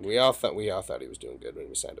beside the point. We all thought he was doing good when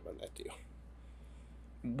we signed him on that deal.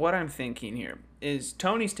 What I'm thinking here is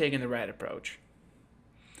Tony's taking the right approach.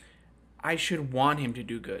 I should want him to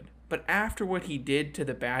do good. But after what he did to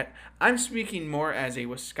the Bat, I'm speaking more as a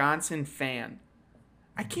Wisconsin fan.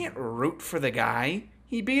 I can't root for the guy.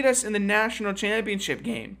 He beat us in the national championship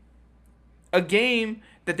game. A game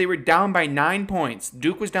that they were down by 9 points.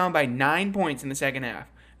 Duke was down by 9 points in the second half.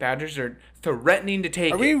 Badgers are threatening to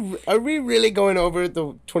take it. Are we really going over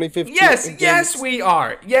the 2015? Yes, we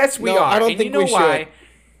are. Yes, we are. I don't think we should.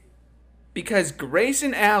 Because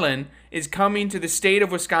Grayson Allen is coming to the state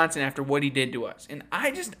of Wisconsin after what he did to us. And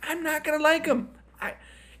I'm not going to like him.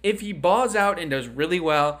 If he balls out and does really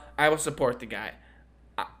well, I will support the guy.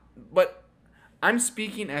 But I'm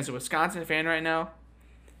speaking as a Wisconsin fan right now.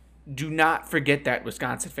 Do not forget that,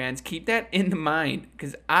 Wisconsin fans. Keep that in the mind.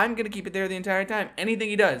 Because I'm going to keep it there the entire time. Anything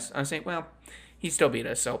he does, I'm saying, well, he still beat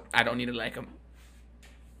us, so I don't need to like him.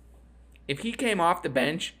 If he came off the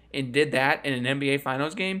bench and did that in an NBA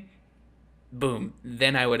Finals game, boom,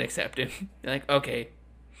 then I would accept him. Like, okay,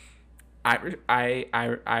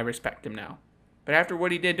 I respect him now. But after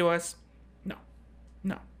what he did to us, no.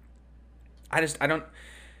 I don't.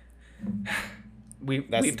 We've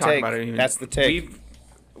talked about it. That's the take.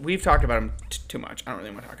 We've talked about him too much. I don't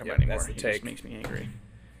really want to talk about it anymore. That's the take. It just makes me angry.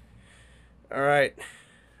 All right.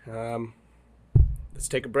 Let's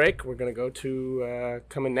take a break. We're going to go to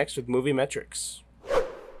coming next with Moviemetrics.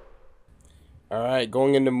 All right,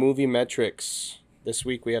 going into Moviemetrics. This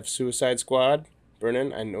week we have Suicide Squad.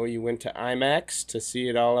 Brennan, I know you went to IMAX to see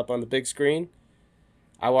it all up on the big screen.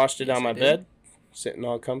 I watched it on my bed, sitting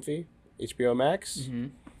all comfy. HBO Max. Mm-hmm.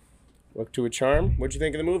 Worked to a charm. What'd you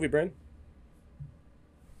think of the movie, Bren?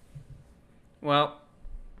 Well,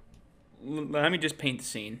 let me just paint the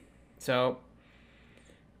scene. So,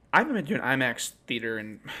 I haven't been to an IMAX theater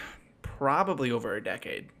in probably over a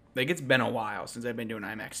decade. Like, it's been a while since I've been to an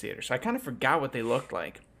IMAX theater, so I kind of forgot what they looked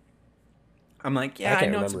like. I'm like, yeah, I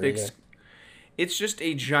know it's a big... It's just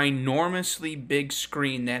a ginormously big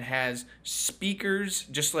screen that has speakers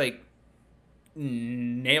just, like,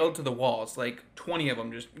 nailed to the walls. Like, 20 of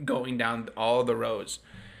them just going down all the rows.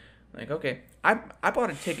 Like, okay. I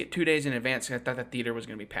bought a ticket 2 days in advance because I thought the theater was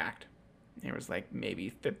going to be packed. There was like maybe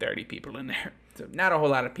 30 people in there. So not a whole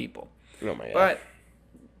lot of people. Oh my god. But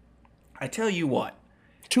I tell you what.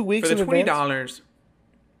 2 weeks for the in $20, advance?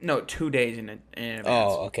 No, 2 days in advance.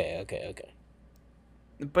 Oh, okay.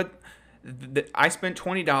 But I spent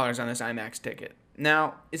 $20 on this IMAX ticket.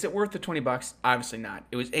 Now, is it worth the $20? Obviously not.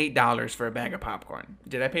 It was $8 for a bag of popcorn.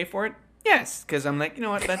 Did I pay for it? Yes, because I'm like, you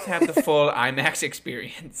know what? Let's have the full IMAX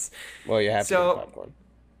experience. Well, you have to get popcorn.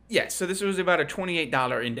 Yeah, so this was about a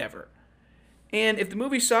 $28 endeavor. And if the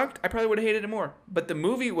movie sucked, I probably would have hated it more. But the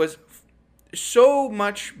movie was so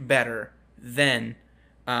much better than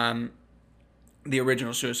the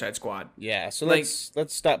original Suicide Squad. Yeah, so let's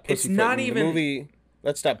stop pussyfooting. It's not even...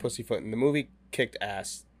 Let's stop pussyfooting. The movie kicked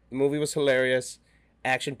ass. The movie was hilarious,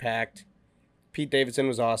 action-packed. Pete Davidson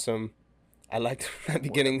was awesome. I liked him at the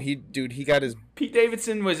beginning. He got his... Pete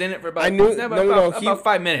Davidson was in it for about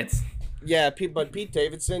 5 minutes. Yeah, but Pete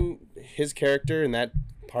Davidson, his character in that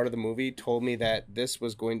part of the movie told me that this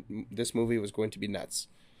movie was going to be nuts.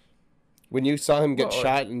 When you saw him get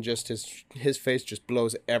shot and just his face just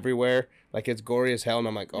blows everywhere, like it's gory as hell, and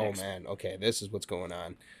I'm like, oh man, okay, this is what's going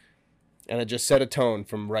on. And it just set a tone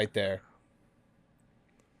from right there.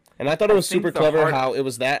 And I thought it was super clever how it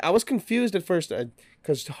was that. I was confused at first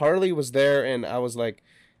because Harley was there, and I was like,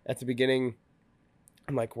 at the beginning,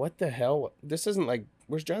 I'm like, what the hell? This isn't like,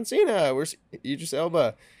 where's John Cena? Where's Idris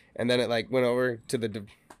Elba? And then it like went over to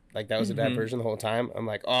that was a dad version the whole time. I'm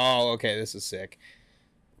like, oh, okay, this is sick.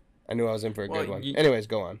 I knew I was in for a good one. Anyways,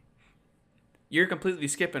 go on. You're completely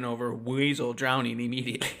skipping over Weasel drowning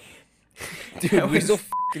immediately. Dude, Weasel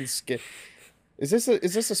fucking skip. Is this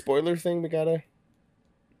a spoiler thing we gotta?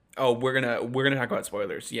 Oh, we're gonna talk about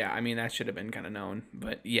spoilers. Yeah, I mean that should have been kind of known,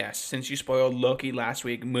 but yes, since you spoiled Loki last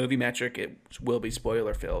week, Moviemetric, it will be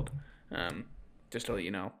spoiler filled. Just to let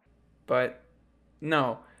you know. But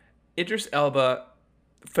no, Idris Elba,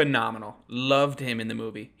 phenomenal. Loved him in the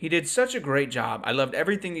movie. He did such a great job. I loved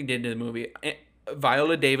everything he did in the movie.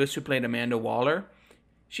 Viola Davis, who played Amanda Waller,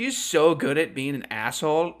 she's so good at being an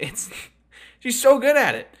asshole. She's so good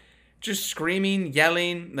at it. Just screaming,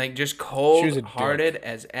 yelling, like just cold-hearted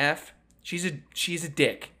as F. She's a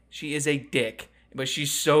dick. She is a dick, but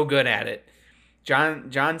she's so good at it.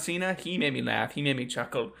 John Cena, he made me laugh. He made me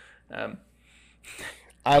chuckle.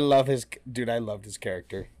 I loved his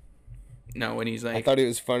character. No, when he's like... I thought he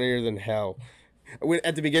was funnier than hell.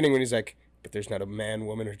 At the beginning when he's like, but there's not a man,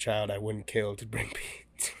 woman, or child I wouldn't kill to bring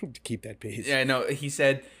peace, to keep that peace. Yeah, no, he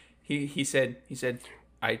said,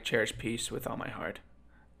 I cherish peace with all my heart.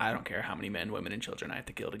 I don't care how many men, women, and children I have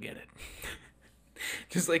to kill to get it.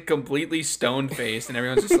 Just like completely stone-faced, and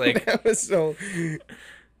everyone's just like... That was so...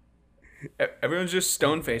 Everyone's just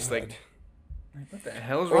stone-faced, like what the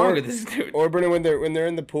hell's wrong with this dude? Or Brennan, when they're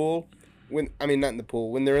in the pool, not in the pool,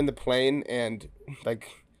 when they're in the plane, and like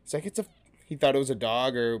it's like he thought it was a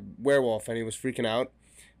dog or werewolf, and he was freaking out,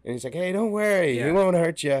 and he's like, hey, don't worry, he won't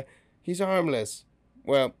hurt you, he's harmless.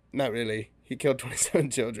 Well, not really. He killed 27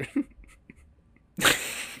 children.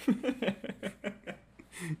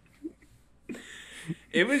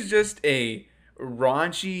 It was just a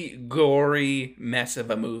raunchy, gory mess of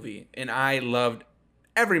a movie, and I loved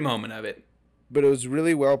every moment of it. But it was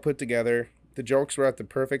really well put together. The jokes were at the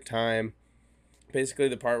perfect time. Basically,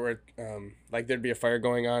 the part where like there'd be a fire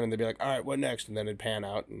going on, and they'd be like, all right, what next? And then it'd pan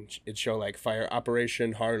out, and it'd show like Fire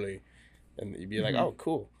Operation Harley, and you'd be like, oh,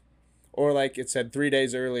 cool. Or like it said 3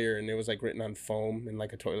 days earlier, and it was like written on foam in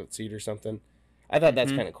like a toilet seat or something. I thought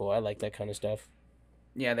that's kind of cool. I like that kind of stuff.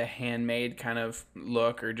 Yeah, the handmade kind of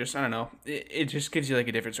look, or just, I don't know. It just gives you like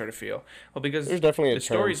a different sort of feel. Well, because there's definitely a the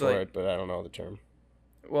term story's for like, it, but I don't know the term.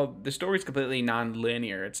 Well, the story's completely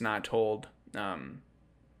non-linear. It's not told from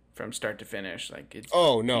start to finish. Like it's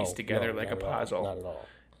pieced together like a puzzle. Not at all.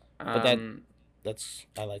 But that's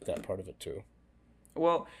I like that part of it too.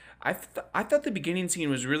 Well, I thought the beginning scene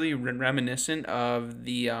was really reminiscent of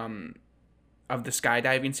the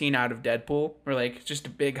skydiving scene out of Deadpool, where like just a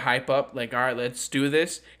big hype up, like, all right, let's do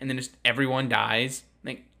this, and then just everyone dies.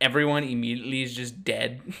 Like everyone immediately is just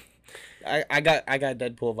dead. I got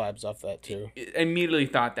Deadpool vibes off that too. Immediately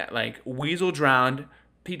thought that, like, Weasel drowned,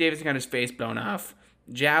 Pete Davidson got his face blown off,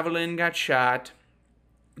 Javelin got shot,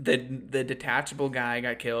 the detachable guy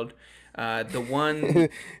got killed, the one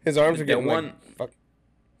his arms are getting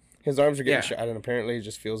his arms are getting shot, and apparently he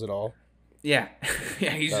just feels it all. Yeah,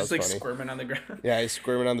 yeah, he's just like squirming on the ground. Yeah, he's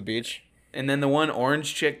squirming on the beach. And then the one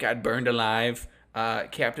orange chick got burned alive.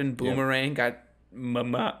 Captain Boomerang got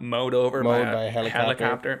mowed over by a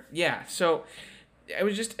helicopter. Yeah, so it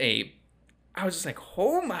was just I was just like,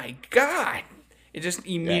 oh my god! It just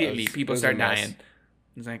immediately people start dying.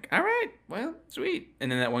 He's like, all right, well, sweet.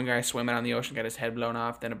 And then that one guy swimming on the ocean got his head blown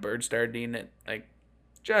off. Then a bird started eating it. Like,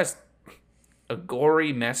 just a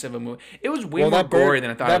gory mess of a movie. It was way more gory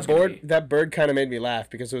than I thought it was going to be. That bird kind of made me laugh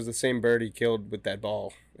because it was the same bird he killed with that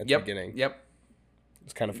ball at the beginning. Yep.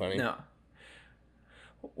 It's kind of funny. No.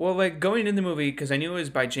 Well, like, going into the movie, because I knew it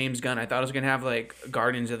was by James Gunn, I thought it was going to have, like,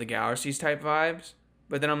 Guardians of the Galaxies type vibes.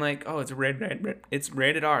 But then I'm like, oh, it's it's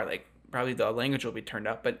rated R. Like, probably the language will be turned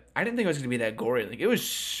up. But I didn't think it was going to be that gory. Like, it was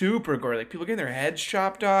super gory. Like, people getting their heads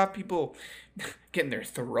chopped off. People getting their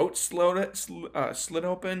throats slit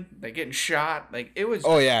open. Like, getting shot. Like, it was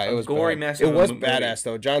it was gory bad. mess. It was badass,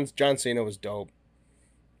 though. John Cena was dope.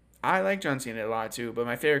 I like John Cena a lot, too. But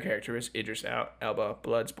my favorite character was Idris Elba,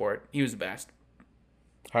 Bloodsport. He was the best.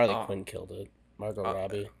 Harley Quinn killed it. Margot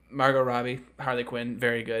Robbie, Harley Quinn,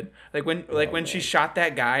 very good. Like when she shot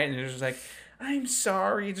that guy and it was just like, I'm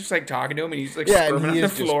sorry, just like talking to him and he's like squirming on the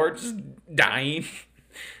floor, just dying.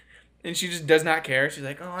 And she just does not care. She's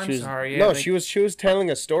like, oh, I'm sorry. No, like, she was telling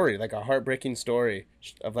a story, like a heartbreaking story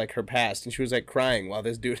of like her past, and she was like crying while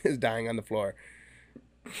this dude is dying on the floor.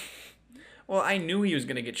 Well, I knew he was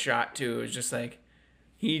gonna get shot too. It was just like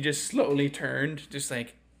he just slowly turned, just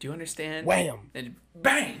like, do you understand? Wham! And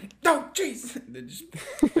bang! Oh, jeez! They just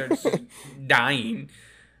starts dying.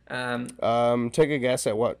 Take a guess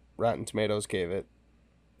at what Rotten Tomatoes gave it.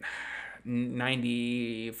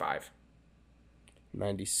 95.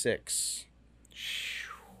 96.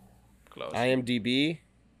 Close. IMDb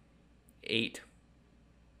 8.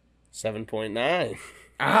 7.9.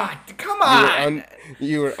 Ah, come on!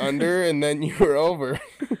 You were under and then you were over.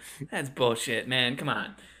 That's bullshit, man. Come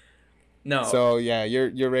on. No. So yeah,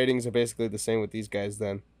 your ratings are basically the same with these guys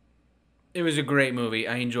then. It was a great movie.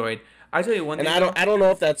 I enjoyed. I tell you one thing. And I don't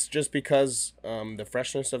know if that's just because the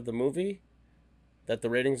freshness of the movie that the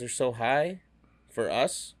ratings are so high for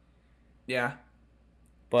us. Yeah.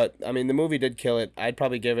 But I mean, the movie did kill it. I'd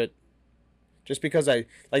probably give it, just because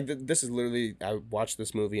this is literally, I watched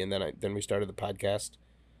this movie and then we started the podcast.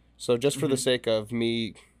 So just for the sake of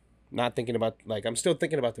me not thinking about, like, I'm still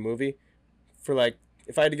thinking about the movie, for like,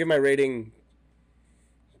 if I had to give my rating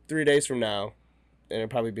 3 days from now, then it'd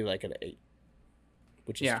probably be like an 8,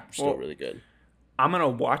 which is still really good. I'm gonna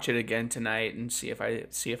watch it again tonight and see if I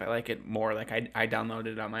like it more. Like, I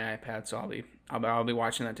downloaded it on my iPad, so I'll be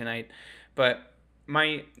watching that tonight. But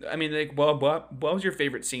what was your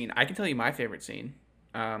favorite scene? I can tell you my favorite scene.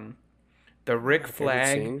 The Rick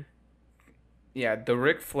Flag. Yeah, the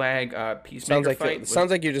Rick Flag Peacemaker fight. Sounds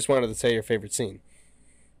like you just wanted to say your favorite scene.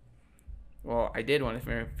 Well, I did want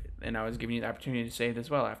to, and I was giving you the opportunity to say it as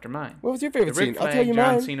well after mine. What was your favorite scene? I'll tell you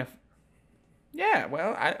mine. Cena. Yeah,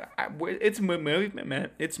 well, it's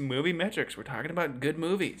Moviemetrics. We're talking about good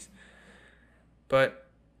movies. But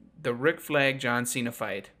the Rick Flag John Cena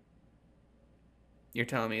fight. You're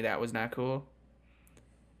telling me that was not cool?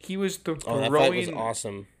 He was throwing. Oh, that fight was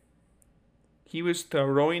awesome. He was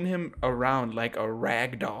throwing him around like a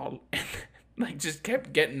rag doll. Like, just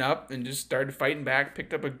kept getting up and just started fighting back.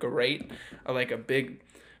 Picked up a grate, like a big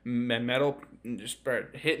metal, and just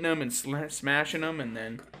started hitting him and smashing him. And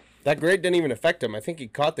then that grate didn't even affect him. I think he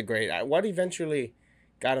caught the grate. What eventually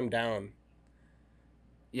got him down?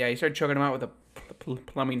 Yeah, he started choking him out with a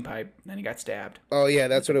plumbing pipe. Then he got stabbed. Oh yeah,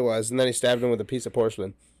 that's what it was. And then he stabbed him with a piece of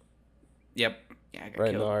porcelain. Yep. Yeah, I got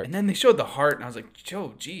right killed. In the heart. And then they showed the heart, and I was like,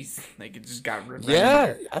 "Joe, jeez!" Like, it just got ripped.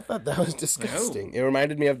 Yeah, I thought that was disgusting. No. It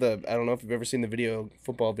reminded me of I don't know if you've ever seen the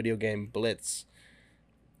football video game Blitz.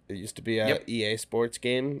 It used to be a EA Sports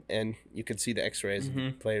game, and you could see the X-rays of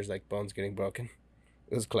the players' like bones getting broken.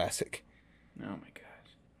 It was classic. Oh my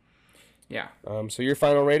gosh. Yeah. So your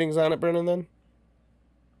final ratings on it, Brennan? Then.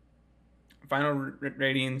 Final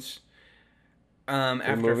ratings.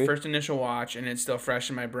 After first initial watch, and it's still fresh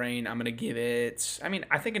in my brain, I'm gonna give it. I mean,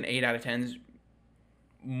 I think an 8 out of 10 is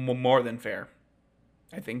more than fair.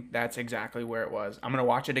 I think that's exactly where it was. I'm gonna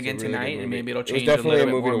watch it again tonight, and maybe it'll change a little bit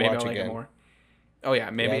more. Maybe I'll like it more. Oh yeah,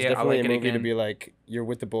 maybe it's I'll like it again. Definitely a movie to be like, you're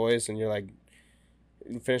with the boys, and you're like,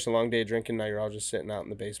 you finish a long day drinking. Now you're all just sitting out in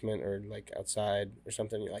the basement or like outside or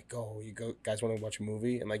something. You're like, guys, want to watch a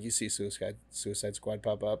movie? And like you see Suicide Squad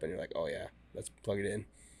pop up, and you're like, oh yeah, let's plug it in.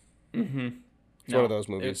 Mm-hmm. It's one of those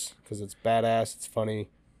movies because it's badass, it's funny,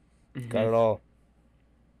 it's got it all.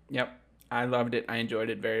 Yep, I loved it. I enjoyed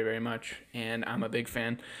it very, very much, and I'm a big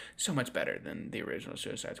fan. So much better than the original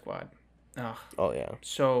Suicide Squad. Oh yeah,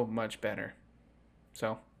 so much better.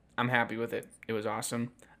 So I'm happy with it. It was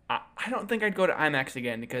awesome. I don't think I'd go to IMAX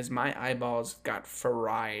again because my eyeballs got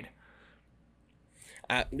fried.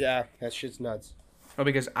 Yeah, that shit's nuts. Well,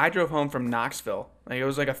 because I drove home from Knoxville. Like, it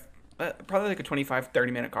was like probably like a 25,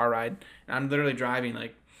 30-minute car ride. And I'm literally driving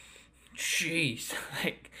like jeez,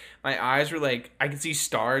 like my eyes were like I could see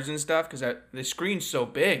stars and stuff because the screen's so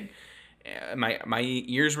big. My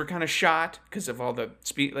ears were kind of shot because of all the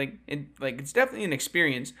speed. It's definitely an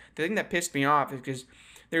experience. The thing that pissed me off is because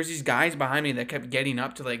there's these guys behind me that kept getting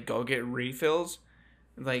up to like go get refills,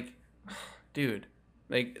 like, dude,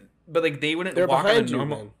 but they wouldn't They're walk on behind the you,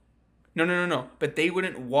 normal. man. No. But they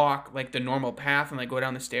wouldn't walk like the normal path and like go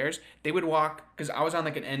down the stairs. They would walk because I was on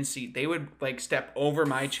like an end seat. They would like step over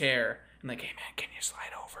my chair and like, hey man, can you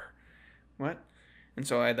slide over? What? And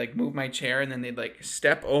so I'd like move my chair and then they'd like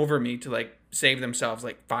step over me to like save themselves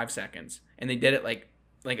like 5 seconds. And they did it like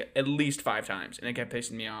at least 5 times and it kept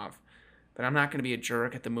pissing me off. But I'm not gonna be a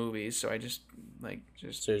jerk at the movies, so I just So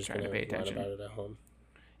you're just try to gonna pay whine attention. about it at home.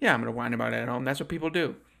 Yeah, I'm gonna whine about it at home. That's what people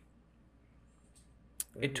do.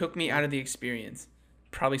 It took me out of the experience.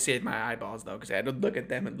 Probably saved my eyeballs though, because I had to look at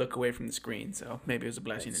them and look away from the screen. So maybe it was a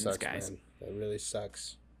blessing in disguise. Man. That really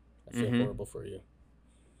sucks. I feel horrible for you.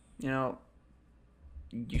 You know,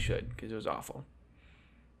 you should, because it was awful.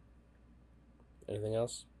 Anything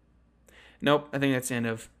else? Nope, I think that's the end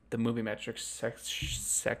of the Moviemetrics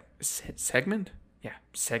segment. Yeah,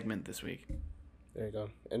 segment this week. There you go.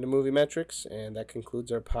 End of Moviemetrics, and that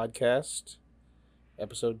concludes our podcast.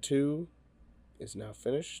 Episode 2 is now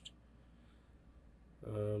finished.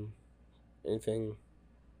 Anything?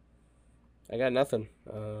 I got nothing.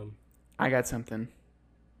 I got something.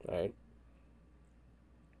 All right.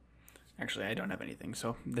 Actually, I don't have anything,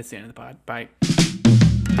 so that's the end of the pod. Bye.